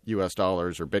US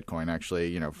dollars or Bitcoin,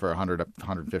 actually, for $100,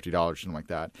 $150, something like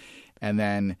that. And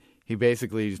then he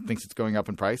basically thinks it's going up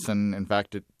in price, and in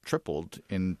fact, it tripled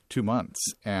in 2 months,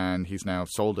 and he's now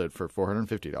sold it for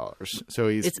 $450. So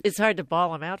it's hard to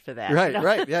ball him out for that,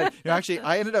 right? Yeah. Actually,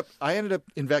 I ended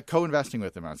up co-investing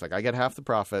with him. I was like, I get half the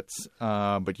profits,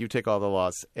 but you take all the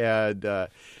loss,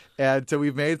 and so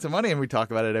we've made some money, and we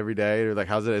talk about it every day. We're like,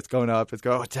 how's it? It's going up. It's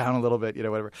going down a little bit,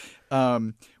 whatever.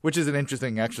 Which is an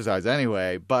interesting exercise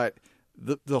anyway, but.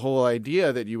 The whole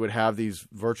idea that you would have these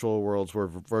virtual worlds where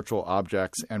virtual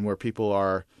objects and where people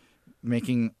are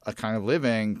making a kind of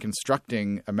living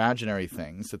constructing imaginary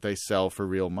things that they sell for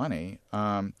real money,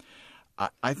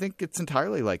 I think it's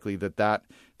entirely likely that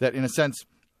in a sense,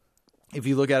 if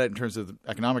you look at it in terms of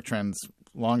economic trends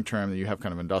long term, that you have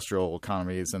kind of industrial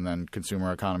economies and then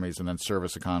consumer economies and then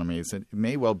service economies, it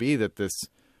may well be that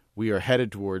we are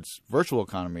headed towards virtual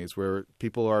economies where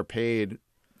people are paid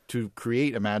to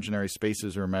create imaginary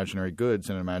spaces or imaginary goods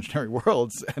in imaginary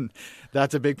worlds, and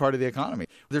that's a big part of the economy.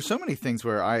 There's so many things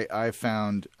where I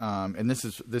found, and this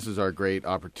is our great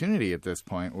opportunity at this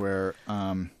point, where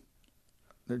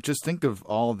just think of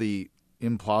all the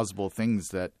implausible things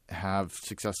that have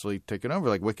successfully taken over,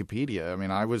 like Wikipedia. I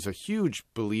mean, I was a huge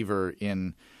believer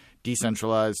in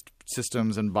decentralized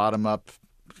systems and bottom-up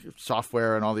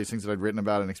software and all these things that I'd written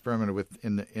about and experimented with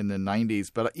in the 90s,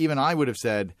 but even I would have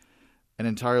said, an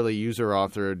entirely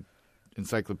user-authored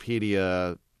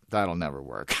encyclopedia, that'll never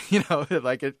work.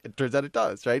 Like it turns out it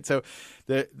does, right? So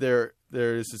there's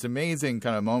this amazing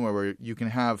kind of moment where you can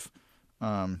have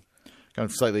kind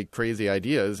of slightly crazy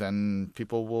ideas and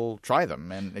people will try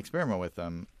them and experiment with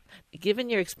them. Given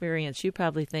your experience, you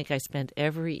probably think I spend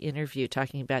every interview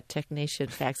talking about Technation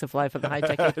facts of life on the high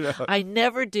tech. I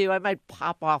never do. I might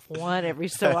pop off one every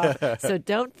so often. So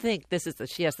don't think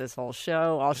she has this whole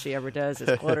show. All she ever does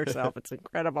is quote herself. It's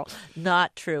incredible.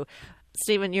 Not true.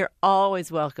 Stephen, you're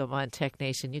always welcome on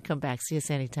Technation. You come back. See us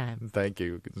anytime. Thank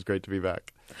you. It's great to be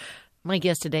back. My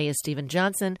guest today is Stephen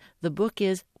Johnson. The book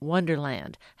is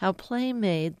Wonderland, How Play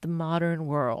Made the Modern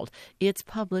World. It's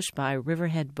published by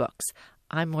Riverhead Books.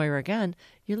 I'm Moira Gunn.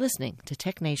 You're listening to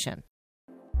Tech Nation.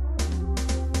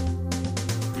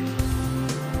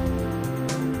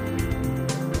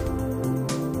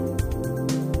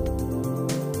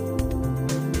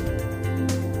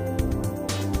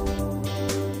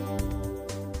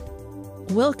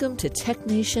 Welcome to Tech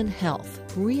Nation Health,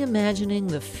 reimagining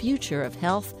the future of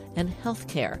health and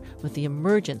healthcare with the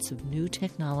emergence of new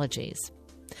technologies.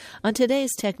 On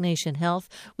today's Tech Nation Health,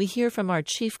 we hear from our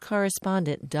chief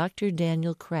correspondent, Dr.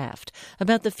 Daniel Kraft,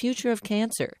 about the future of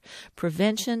cancer,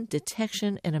 prevention,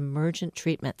 detection, and emergent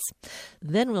treatments.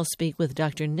 Then we'll speak with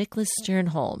Dr. Nicholas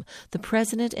Stjernholm, the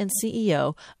president and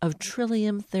CEO of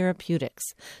Trillium Therapeutics.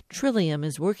 Trillium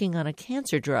is working on a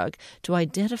cancer drug to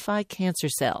identify cancer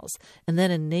cells and then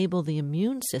enable the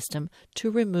immune system to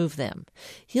remove them.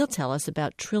 He'll tell us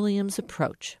about Trillium's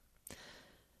approach.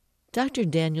 Dr.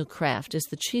 Daniel Kraft is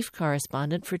the chief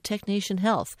correspondent for Tech Nation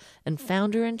Health and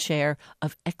founder and chair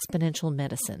of Exponential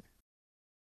Medicine.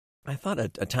 I thought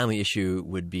a timely issue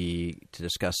would be to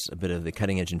discuss a bit of the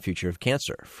cutting edge and future of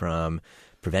cancer, from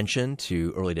prevention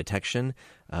to early detection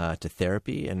to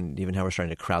therapy, and even how we're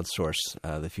starting to crowdsource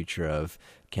the future of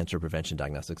cancer prevention,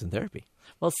 diagnostics, and therapy.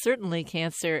 Well, certainly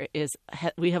cancer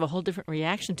we have a whole different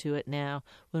reaction to it now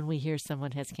when we hear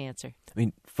someone has cancer. I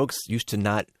mean, folks used to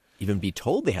not even be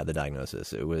told they had the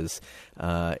diagnosis. It was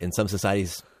in some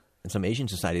societies, in some Asian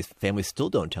societies, families still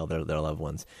don't tell their loved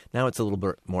ones. Now it's a little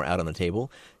bit more out on the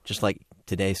table. Just like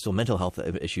today, still mental health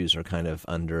issues are kind of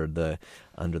under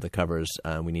the covers.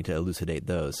 We need to elucidate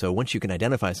those. So once you can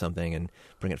identify something and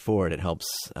bring it forward, it helps.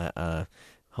 I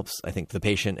think, the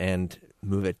patient and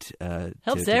move it.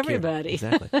 Helps to everybody.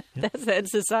 Exactly. Yeah. That's in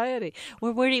society.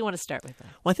 Where do you want to start with that?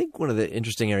 Well, I think one of the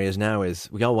interesting areas now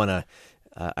is we all want to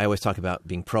I always talk about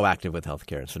being proactive with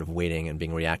healthcare instead of waiting and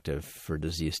being reactive for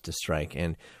disease to strike.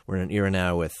 And we're in an era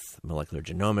now with molecular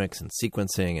genomics and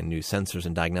sequencing and new sensors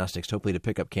and diagnostics, hopefully to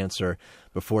pick up cancer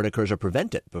before it occurs or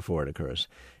prevent it before it occurs.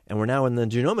 And we're now in the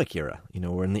genomic era.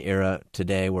 We're in the era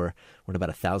today where we're at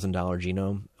about $1,000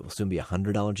 genome. It will soon be a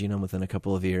 $100 genome within a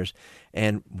couple of years.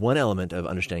 And one element of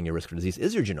understanding your risk for disease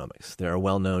is your genomics. There are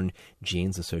well-known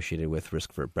genes associated with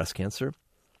risk for breast cancer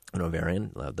and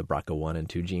ovarian, the BRCA1 and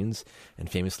 2 genes. And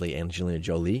famously, Angelina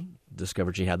Jolie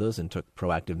discovered she had those and took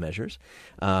proactive measures,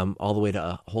 all the way to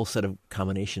a whole set of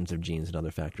combinations of genes and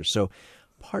other factors. So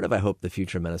part of, I hope, the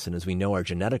future of medicine is we know our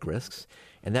genetic risks,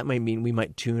 and that might mean we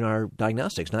might tune our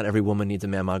diagnostics. Not every woman needs a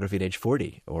mammography at age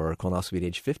 40 or a colonoscopy at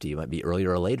age 50. It might be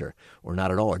earlier or later or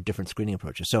not at all, or different screening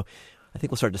approaches. So I think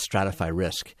we'll start to stratify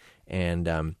risk and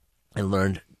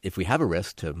learn, if we have a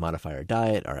risk, to modify our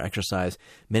diet, our exercise.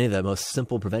 Many of the most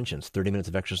simple preventions, 30 minutes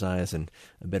of exercise and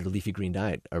a better leafy green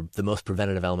diet, are the most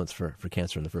preventative elements for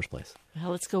cancer in the first place. Well,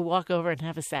 let's go walk over and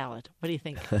have a salad. What do you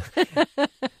think?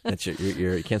 That's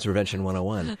your cancer prevention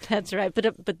 101. That's right.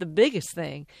 But the biggest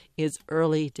thing is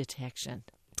early detection.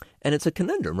 And it's a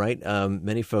conundrum, right?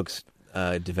 Many folks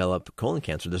develop colon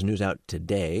cancer. There's news out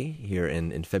today here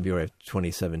in February of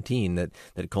 2017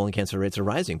 that colon cancer rates are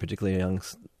rising, particularly among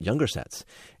younger sets.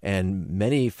 And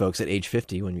many folks at age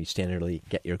 50, when you standardly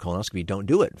get your colonoscopy, don't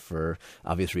do it for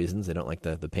obvious reasons. They don't like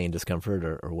the pain, discomfort,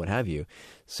 or what have you.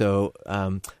 So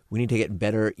we need to get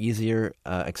better, easier,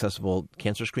 accessible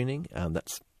cancer screening.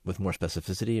 That's with more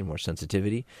specificity and more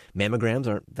sensitivity. Mammograms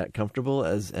aren't that comfortable,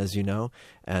 as you know,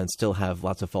 and still have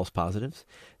lots of false positives.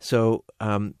 So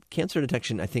cancer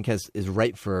detection, I think, is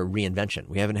ripe for reinvention.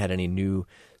 We haven't had any new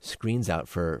screens out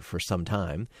for some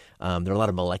time. There are a lot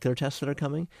of molecular tests that are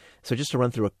coming. So just to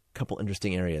run through a couple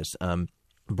interesting areas.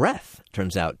 Breath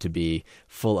turns out to be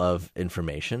full of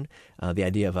information. The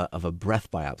idea of a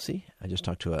breath biopsy. I just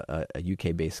talked to a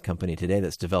UK-based company today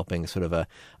that's developing sort of a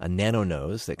nano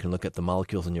nose that can look at the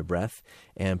molecules in your breath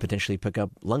and potentially pick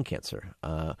up lung cancer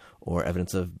or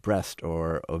evidence of breast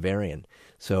or ovarian.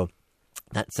 So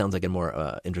that sounds like a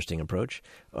more interesting approach.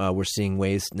 We're seeing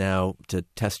ways now to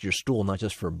test your stool, not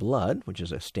just for blood, which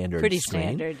is a standard Pretty screen,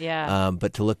 standard, yeah.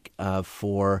 but to look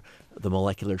for the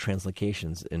molecular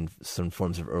translocations in some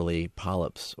forms of early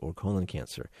polyps or colon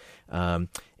cancer. And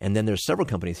then there's several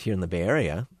companies here in the Bay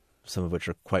Area, some of which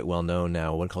are quite well known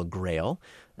now, one called Grail.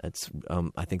 It's,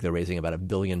 I think they're raising about $1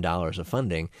 billion of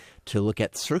funding to look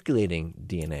at circulating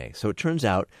DNA. So it turns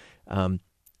out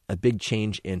a big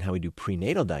change in how we do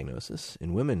prenatal diagnosis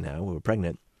in women now who are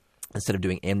pregnant. Instead of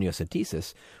doing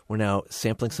amniocentesis, we're now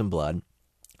sampling some blood,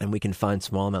 and we can find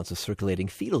small amounts of circulating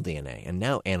fetal DNA and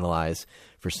now analyze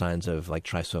for signs of like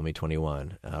trisomy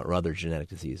 21 or other genetic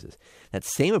diseases. That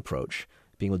same approach,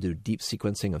 being able to do deep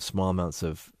sequencing of small amounts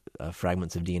of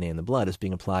fragments of DNA in the blood, is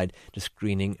being applied to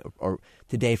screening or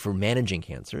today for managing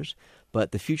cancers.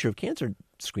 But the future of cancer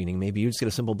screening, maybe you just get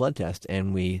a simple blood test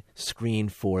and we screen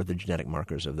for the genetic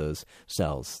markers of those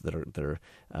cells that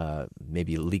are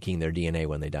maybe leaking their DNA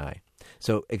when they die.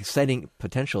 So exciting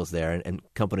potentials there, and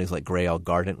companies like Grail,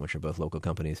 Guardant, which are both local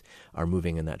companies, are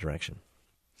moving in that direction.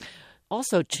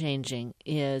 Also changing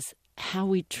is how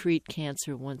we treat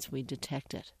cancer once we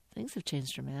detect it. Things have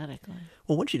changed dramatically.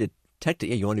 Well, once you detect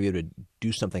it, you want to be able to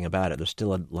do something about it. There's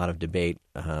still a lot of debate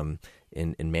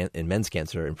in men's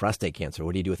cancer and prostate cancer.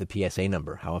 What do you do with a PSA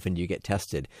number? How often do you get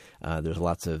tested? There's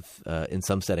lots of, in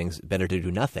some settings, better to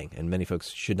do nothing. And many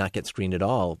folks should not get screened at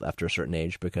all after a certain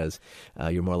age because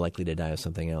you're more likely to die of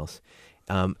something else.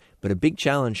 But a big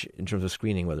challenge in terms of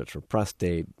screening, whether it's for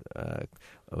prostate,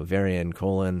 ovarian,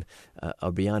 colon,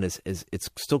 or beyond, is it's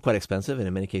still quite expensive. And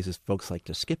in many cases, folks like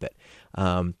to skip it.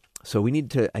 So we need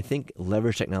to, I think,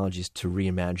 leverage technologies to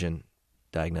reimagine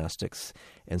diagnostics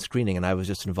and screening. And I was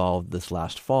just involved this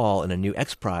last fall in a new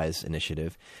X Prize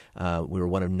initiative. We were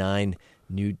one of 9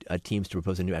 new teams to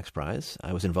propose a new X Prize.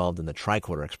 I was involved in the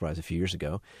Tricorder X Prize a few years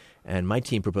ago. And my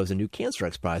team proposed a new Cancer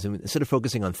X Prize. And instead of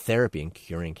focusing on therapy and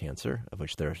curing cancer, of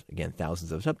which there are, again,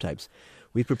 thousands of subtypes,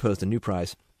 we proposed a new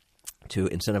prize to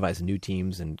incentivize new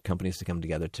teams and companies to come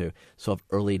together to solve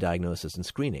early diagnosis and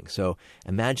screening. So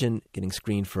imagine getting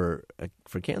screened for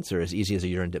cancer as easy as a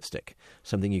urine dipstick,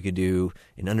 something you could do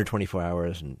in under 24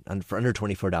 hours and for under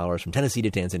 $24 from Tennessee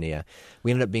to Tanzania.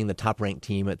 We ended up being the top-ranked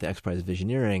team at the X Prize of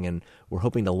Visioneering, and we're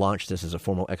hoping to launch this as a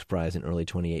formal X Prize in early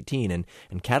 2018 and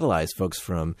catalyze folks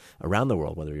from around the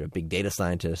world, whether you're a big data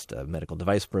scientist, a medical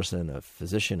device person, a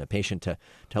physician, a patient, to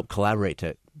help collaborate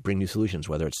to bring new solutions,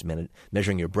 whether it's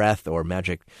measuring your breath or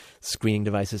magic screening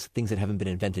devices, things that haven't been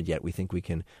invented yet. We think we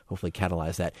can hopefully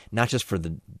catalyze that, not just for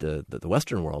the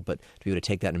Western world, but to be able to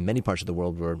take that in many parts of the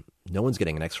world where no one's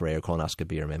getting an X-ray or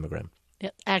colonoscopy or mammogram. Yeah,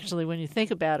 actually, when you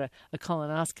think about a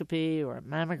colonoscopy or a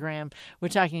mammogram, we're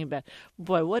talking about,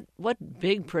 boy, what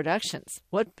big productions,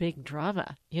 what big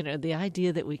drama. The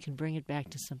idea that we can bring it back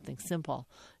to something simple,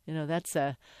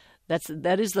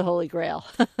 that is the holy grail.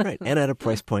 Right, and at a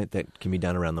price point that can be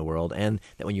done around the world, and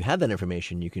that when you have that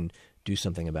information, you can do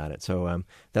something about it. So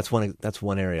that's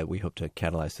one area we hope to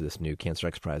catalyze to this new Cancer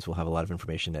X Prize. We'll have a lot of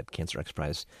information at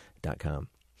cancerxprize.com.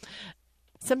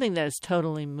 Something that has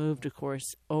totally moved, of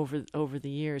course, over the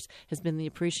years has been the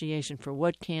appreciation for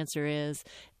what cancer is.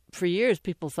 For years,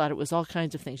 people thought it was all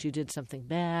kinds of things. You did something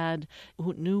bad.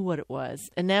 Who knew what it was?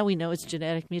 And now we know it's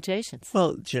genetic mutations.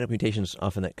 Well, genetic mutations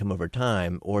often that come over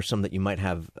time, or some that you might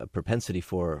have a propensity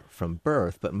for from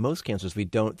birth. But most cancers we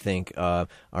don't think are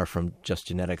from just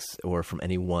genetics or from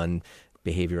any one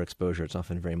behavior exposure. It's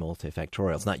often very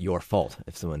multifactorial. It's not your fault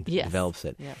if someone develops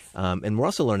it. Yes. And we're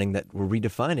also learning that we're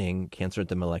redefining cancer at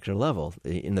the molecular level.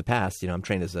 In the past, I'm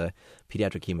trained as a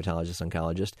pediatric hematologist,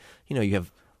 oncologist. You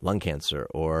have lung cancer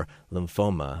or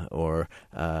lymphoma or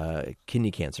kidney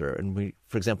cancer. And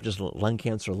for example, just lung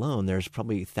cancer alone, there's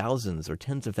probably thousands or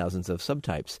tens of thousands of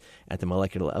subtypes at the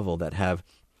molecular level that have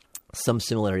some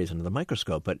similarities under the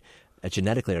microscope, but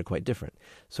genetically are quite different.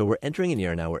 So we're entering an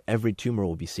era now where every tumor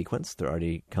will be sequenced. There are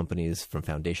already companies from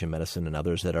Foundation Medicine and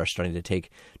others that are starting to take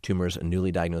tumors in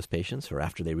newly diagnosed patients or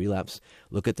after they relapse,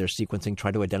 look at their sequencing, try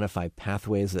to identify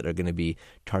pathways that are going to be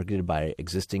targeted by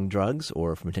existing drugs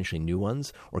or potentially new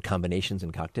ones or combinations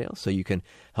and cocktails. So you can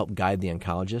help guide the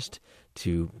oncologist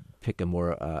to pick a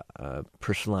more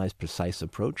personalized, precise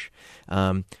approach.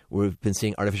 We've been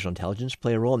seeing artificial intelligence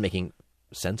play a role in making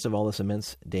sense of all this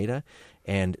immense data,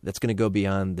 and that's going to go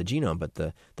beyond the genome, but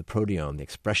the proteome, the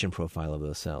expression profile of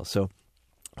those cells. So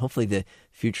hopefully the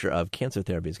future of cancer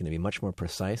therapy is going to be much more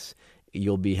precise.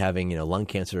 You'll be having lung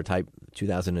cancer type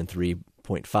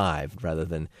 2003.5 rather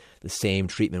than the same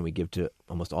treatment we give to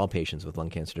almost all patients with lung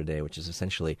cancer today, which is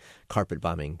essentially carpet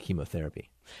bombing chemotherapy.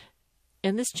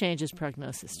 And this changes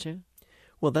prognosis too?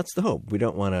 Well, that's the hope. We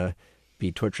don't want to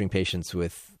be torturing patients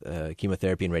with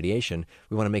chemotherapy and radiation.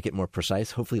 We want to make it more precise,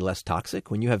 hopefully less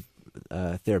toxic. When you have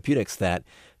therapeutics that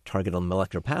target a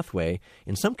molecular pathway,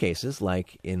 in some cases,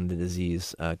 like in the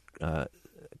disease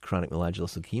chronic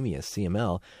myelogenous leukemia,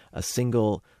 CML, a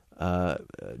single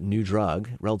new drug,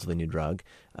 relatively new drug,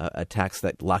 attacks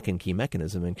that lock-in key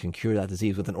mechanism and can cure that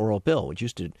disease with an oral pill, which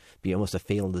used to be almost a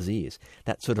fatal disease.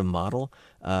 That sort of model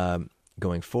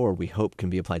going forward, we hope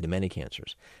can be applied to many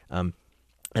cancers.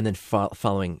 And then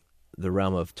following the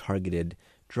realm of targeted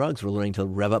drugs, we're learning to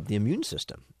rev up the immune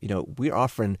system. We're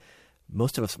often,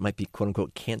 most of us might be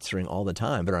quote-unquote cancering all the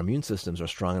time, but our immune systems are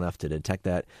strong enough to detect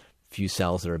that few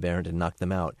cells that are aberrant and knock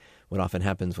them out. What often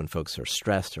happens when folks are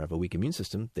stressed or have a weak immune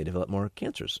system, they develop more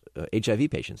cancers. HIV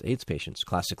patients, AIDS patients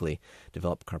classically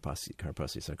develop Kaposi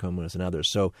sarcomas and others.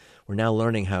 So we're now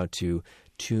learning how to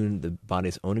tune the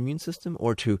body's own immune system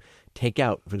or to take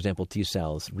out, for example, T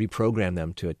cells, reprogram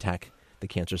them to attack the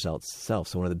cancer cell itself.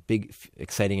 So one of the big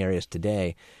exciting areas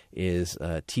today is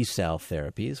T-cell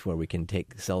therapies, where we can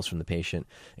take cells from the patient,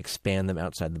 expand them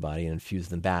outside the body, and infuse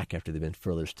them back after they've been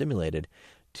further stimulated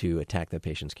to attack the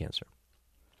patient's cancer,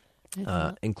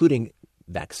 including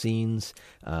vaccines.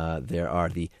 There are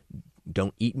the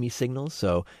don't eat me signals,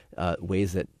 so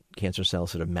ways that cancer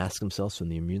cells sort of mask themselves from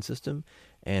the immune system.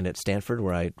 And at Stanford,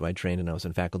 where I trained and I was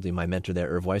in faculty, my mentor there,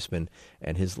 Irv Weissman,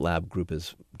 and his lab group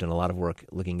has done a lot of work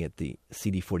looking at the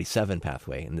CD47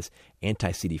 pathway. And this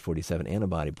anti-CD47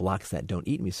 antibody blocks that don't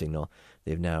eat me signal.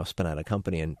 They've now spun out a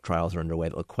company and trials are underway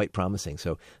that look quite promising.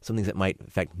 So some things that might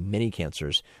affect many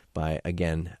cancers by,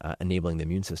 again, enabling the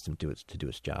immune system to do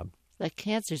its job. That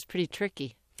cancer is pretty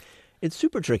tricky. It's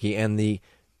super tricky, and the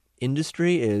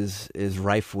industry is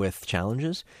rife with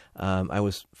challenges. I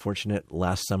was fortunate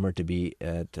last summer to be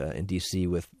in D.C.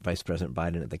 with Vice President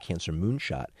Biden at the Cancer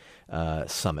Moonshot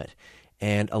Summit.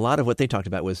 And a lot of what they talked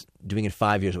about was doing in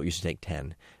 5 years what used to take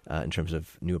 10 in terms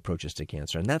of new approaches to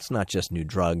cancer. And that's not just new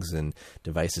drugs and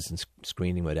devices and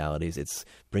screening modalities. It's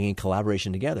bringing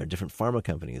collaboration together, different pharma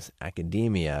companies,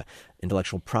 academia,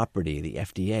 intellectual property, the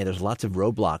FDA. There's lots of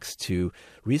roadblocks to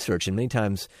research. And many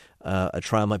times a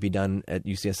trial might be done at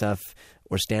UCSF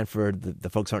or Stanford.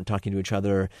 The folks aren't talking to each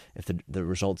other. If the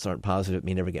results aren't positive, it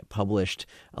may never get published.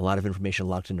 A lot of information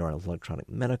locked into our electronic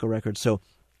medical records. So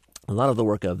a lot of the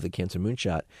work of the Cancer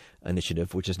Moonshot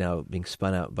Initiative, which is now being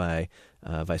spun out by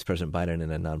Vice President Biden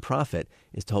and a nonprofit,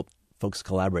 is to help folks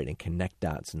collaborate and connect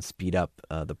dots and speed up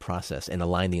the process and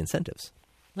align the incentives.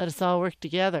 Let us all work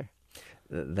together.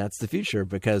 That's the future,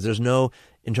 because there's no,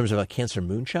 in terms of a cancer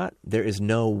moonshot, there is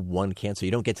no one cancer.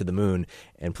 You don't get to the moon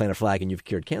and plant a flag and you've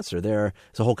cured cancer. There's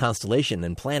a whole constellation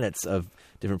and planets of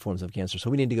different forms of cancer. So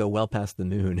we need to go well past the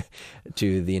moon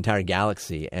to the entire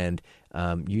galaxy and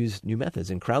use new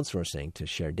methods in crowdsourcing to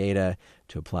share data,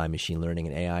 to apply machine learning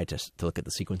and AI to look at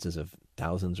the sequences of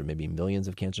thousands or maybe millions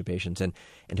of cancer patients, and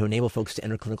to enable folks to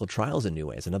enter clinical trials in new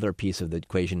ways. Another piece of the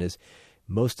equation is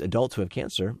most adults who have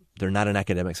cancer, they're not in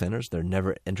academic centers. They're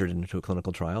never entered into a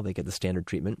clinical trial. They get the standard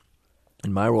treatment.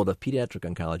 In my world of pediatric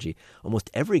oncology, almost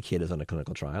every kid is on a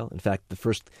clinical trial. In fact, the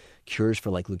first cures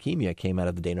for leukemia came out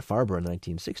of the Dana-Farber in the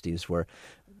 1960s, where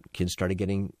kids started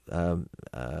getting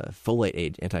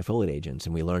anti-folate agents,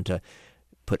 and we learned to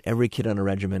put every kid on a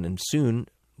regimen. And soon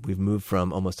we've moved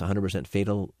from almost 100%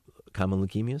 fatal common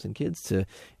leukemias in kids to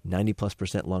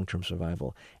 90+% long-term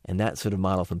survival. And that sort of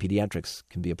model from pediatrics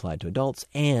can be applied to adults,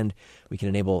 and we can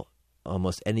enable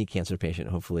almost any cancer patient,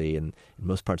 hopefully in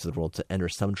most parts of the world, to enter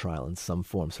some trial in some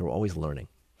form. So we're always learning.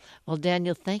 Well,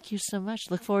 Daniel, thank you so much.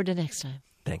 Look forward to next time.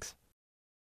 Thanks.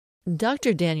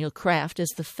 Dr. Daniel Kraft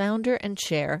is the founder and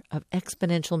chair of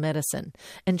Exponential Medicine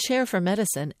and chair for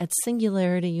medicine at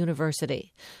Singularity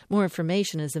University. More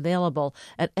information is available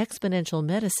at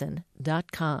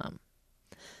exponentialmedicine.com.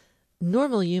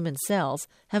 Normal human cells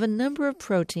have a number of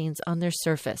proteins on their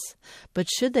surface, but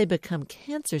should they become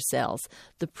cancer cells,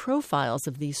 the profiles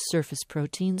of these surface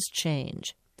proteins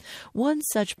change. One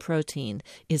such protein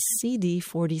is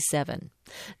CD47.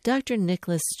 Dr.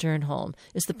 Nicholas Stjernholm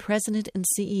is the president and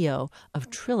CEO of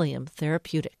Trillium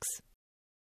Therapeutics.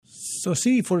 So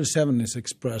CD47 is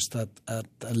expressed at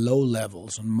low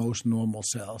levels on most normal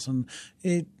cells, and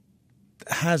it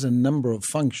has a number of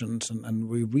functions, and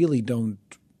we really don't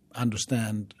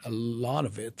understand a lot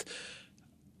of it.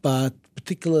 But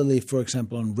particularly, for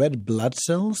example, on red blood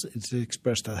cells, it's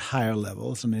expressed at higher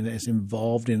levels, and it is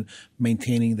involved in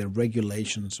maintaining the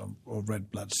regulations of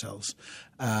red blood cells,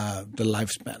 the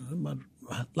lifespan.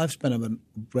 Lifespan of a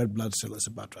red blood cell is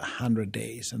about 100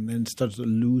 days, and then it starts to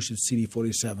lose its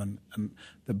CD47, and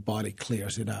the body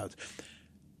clears it out.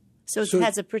 So it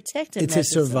has a protective mechanism.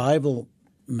 It's a survival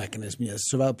mechanism, yes,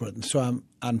 survival protein. So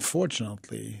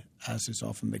unfortunately, as is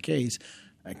often the case,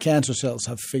 cancer cells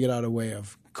have figured out a way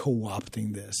of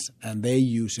co-opting this, and they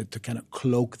use it to kind of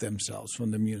cloak themselves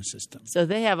from the immune system. So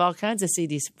they have all kinds of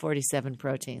CD47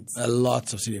 proteins.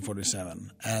 Lots of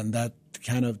CD47, and that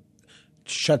kind of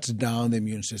shuts down the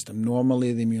immune system.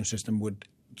 Normally, the immune system would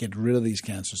get rid of these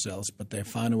cancer cells, but they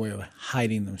find a way of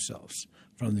hiding themselves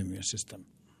from the immune system.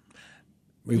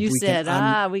 We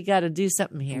got to do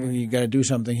something here. We got to do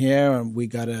something here, and we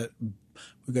got to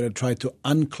try to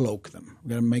uncloak them. We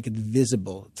got to make it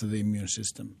visible to the immune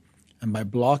system. And by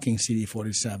blocking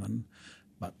CD47,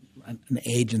 but an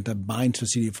agent that binds to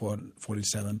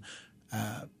CD47,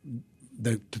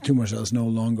 the tumor cell is no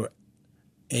longer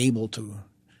able to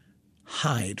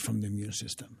hide from the immune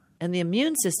system. And the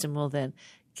immune system will then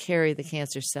carry the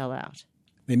cancer cell out.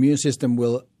 The immune system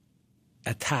will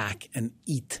attack and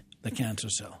eat the cancer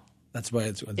cell. That's why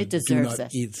it deserves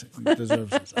it. It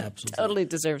deserves it, absolutely. Totally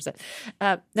deserves it.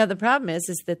 Now, the problem is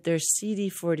that there's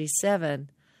CD47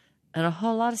 and a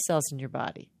whole lot of cells in your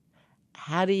body.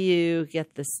 How do you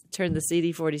turn the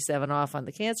CD47 off on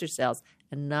the cancer cells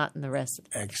and not in the rest of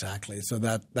them? Exactly. So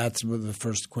that's the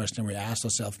first question we asked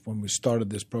ourselves when we started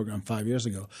this program 5 years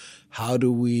ago. How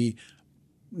do we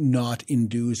not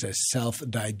induce a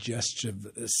self-digestive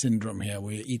syndrome here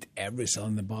where you eat every cell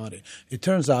in the body? It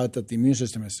turns out that the immune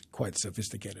system is quite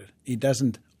sophisticated. It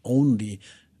doesn't only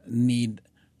need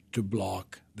to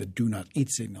block the do not eat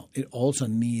signal. It also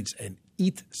needs an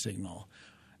eat signal.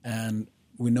 And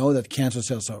we know that cancer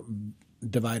cells are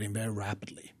dividing very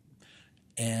rapidly.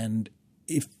 And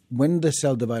when the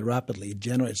cell divides rapidly, it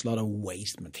generates a lot of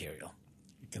waste material.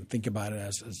 You can think about it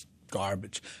as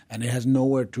garbage. And it has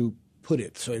nowhere to put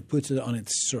it. So it puts it on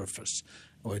its surface,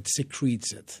 or it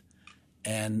secretes it.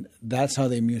 And that's how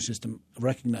the immune system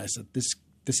recognizes that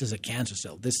this is a cancer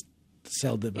cell. This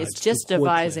cell divides. It's just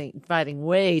dividing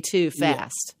way too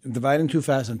fast. Yeah, dividing too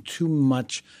fast, and too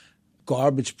much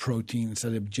garbage proteins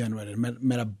that have generated,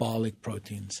 metabolic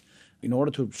proteins. In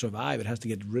order to survive, it has to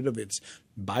get rid of its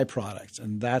byproducts,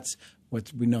 and that's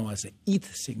what we know as an eat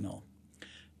signal.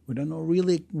 We don't know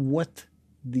really what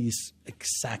these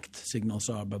exact signals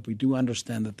are, but we do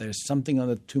understand that there's something on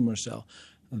the tumor cell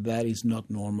that is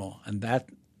not normal, and that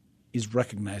is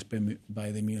recognized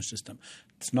by the immune system.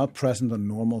 It's not present on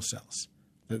normal cells.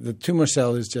 The tumor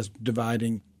cell is just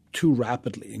dividing too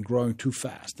rapidly and growing too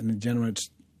fast, and it generates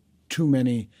too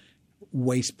many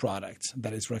waste product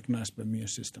that is recognized by the immune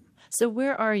system. So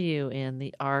where are you in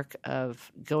the arc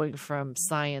of going from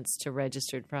science to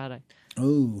registered product?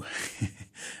 Oh,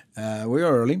 we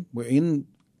are early. We're in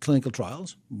clinical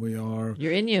trials. You're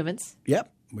in humans.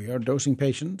 Yep, we are dosing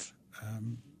patients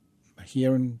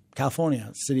here in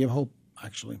California, City of Hope,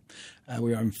 actually.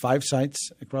 We are in 5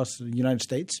 sites across the United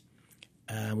States.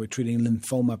 We're treating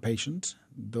lymphoma patients.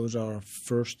 Those are our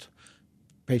first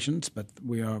patients, but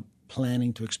we are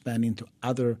planning to expand into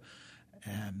other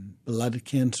blood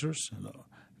cancers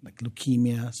like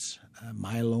leukemias,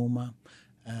 myeloma,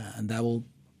 and that will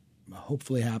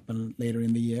hopefully happen later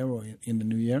in the year or in the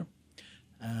new year.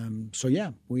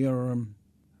 We are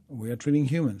treating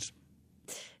humans.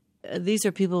 These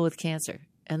are people with cancer,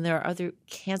 and there are other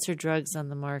cancer drugs on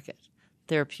the market,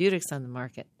 therapeutics on the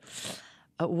market.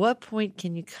 At what point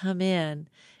can you come in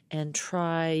and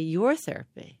try your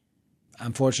therapy?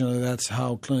 Unfortunately, that's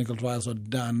how clinical trials are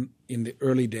done in the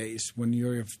early days. When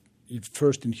you're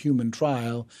first in human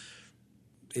trial,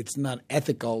 it's not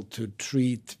ethical to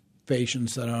treat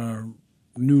patients that are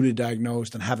newly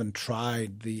diagnosed and haven't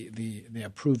tried the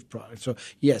approved product. So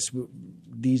yes,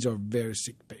 these are very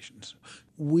sick patients.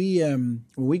 When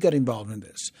we got involved in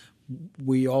this,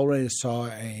 we already saw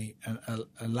a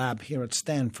lab here at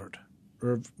Stanford,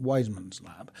 Irv Weizman's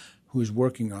lab, who is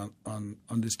working on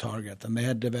this target, and they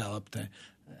had developed a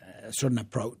certain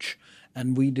approach.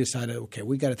 And we decided, okay,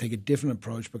 we got to take a different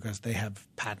approach because they have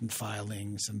patent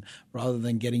filings, and rather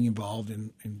than getting involved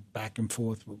in back and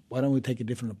forth, why don't we take a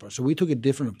different approach? So we took a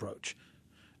different approach,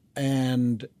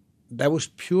 and that was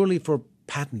purely for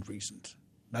patent reasons.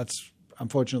 That's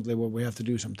unfortunately what we have to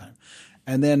do sometime.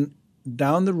 And then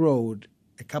down the road,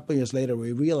 a couple of years later,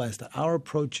 we realized that our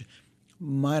approach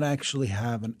might actually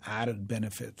have an added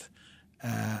benefit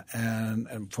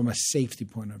and from a safety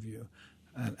point of view.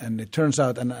 And it turns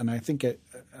out, and I think I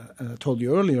told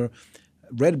you earlier,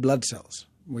 red blood cells,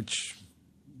 which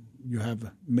you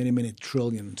have many, many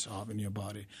trillions of in your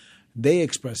body, they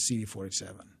express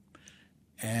CD47.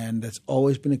 And that's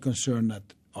always been a concern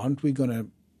that aren't we going to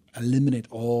eliminate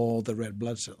all the red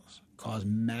blood cells, cause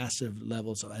massive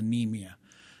levels of anemia?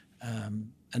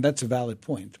 And that's a valid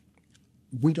point.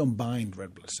 We don't bind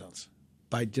red blood cells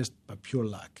by pure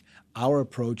luck. Our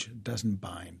approach doesn't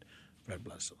bind red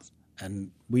blood cells.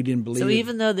 And we didn't believe it. So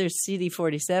even though there's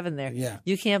CD47 there,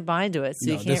 you can't bind to it,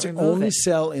 so you can't that's remove the only it.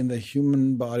 cell in the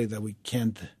human body that we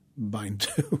can't bind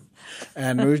to.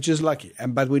 And we were just lucky.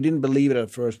 But we didn't believe it at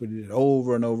first. We did it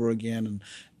over and over again.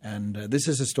 And this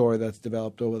is a story that's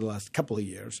developed over the last couple of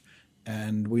years.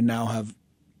 And we now have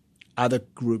other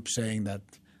groups saying that,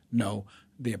 no,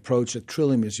 the approach that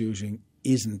Trillium is using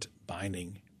isn't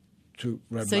binding to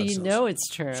red blood cells. So you know it's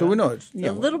true. So we know it's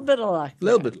a little bit of luck. A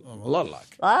lot of luck.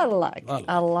 A lot of luck.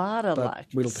 A lot of But luck.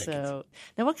 we'll take it.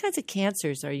 Now, what kinds of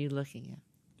cancers are you looking at?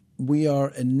 We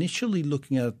are initially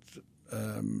looking at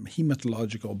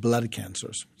hematological blood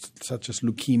cancers, such as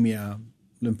leukemia,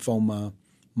 lymphoma,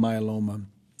 myeloma.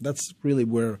 That's really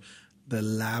where the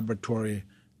laboratory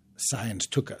science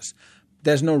took us.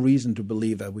 There's no reason to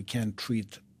believe that we can't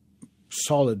treat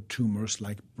solid tumors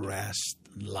like breast,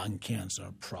 lung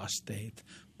cancer, prostate,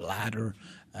 bladder.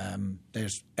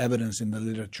 There's evidence in the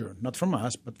literature, not from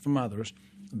us, but from others,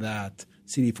 that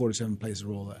CD47 plays a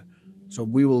role there. So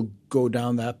we will go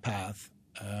down that path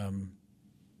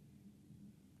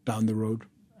down the road.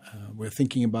 We're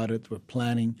thinking about it. We're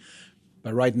planning.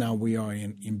 But right now we are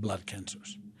in blood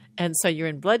cancers. And so you're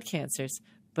in blood cancers,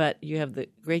 but you have the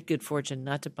great good fortune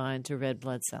not to bind to red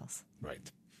blood cells.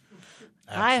 Right.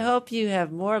 I hope you have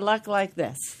more luck like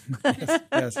this.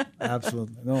 Yes,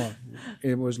 absolutely. No,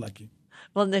 it was lucky.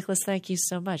 Well, Nicholas, thank you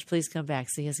so much. Please come back.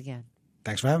 See us again.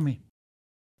 Thanks for having me.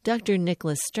 Dr.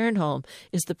 Nicholas Stjernholm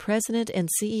is the president and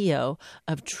CEO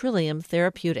of Trillium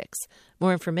Therapeutics.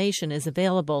 More information is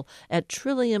available at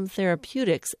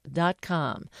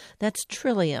trilliumtherapeutics.com. That's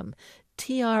Trillium,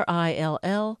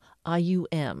 Trillium,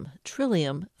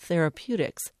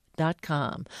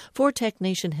 trilliumtherapeutics.com. For Tech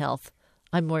Nation Health,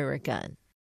 I'm Moira Gunn.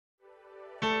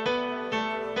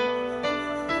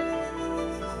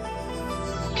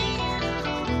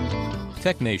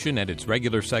 Tech Nation and its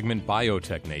regular segment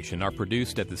Biotech Nation are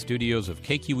produced at the studios of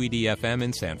KQED-FM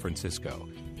in San Francisco.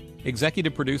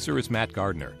 Executive producer is Matt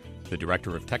Gardner. The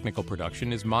director of technical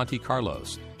production is Monty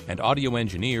Carlos. And audio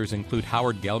engineers include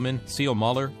Howard Gelman, Seal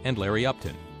Muller, and Larry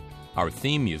Upton. Our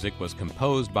theme music was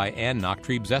composed by Ann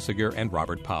Nachtrieb-Zessiger and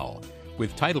Robert Powell,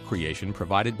 with title creation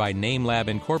provided by NameLab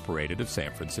Incorporated of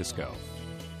San Francisco.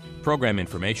 Program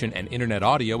information and internet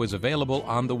audio is available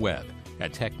on the web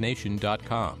at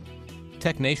technation.com.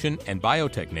 Tech Nation and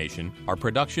Biotech Nation are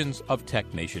productions of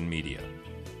Tech Nation Media.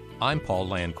 I'm Paul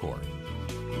Landcourt.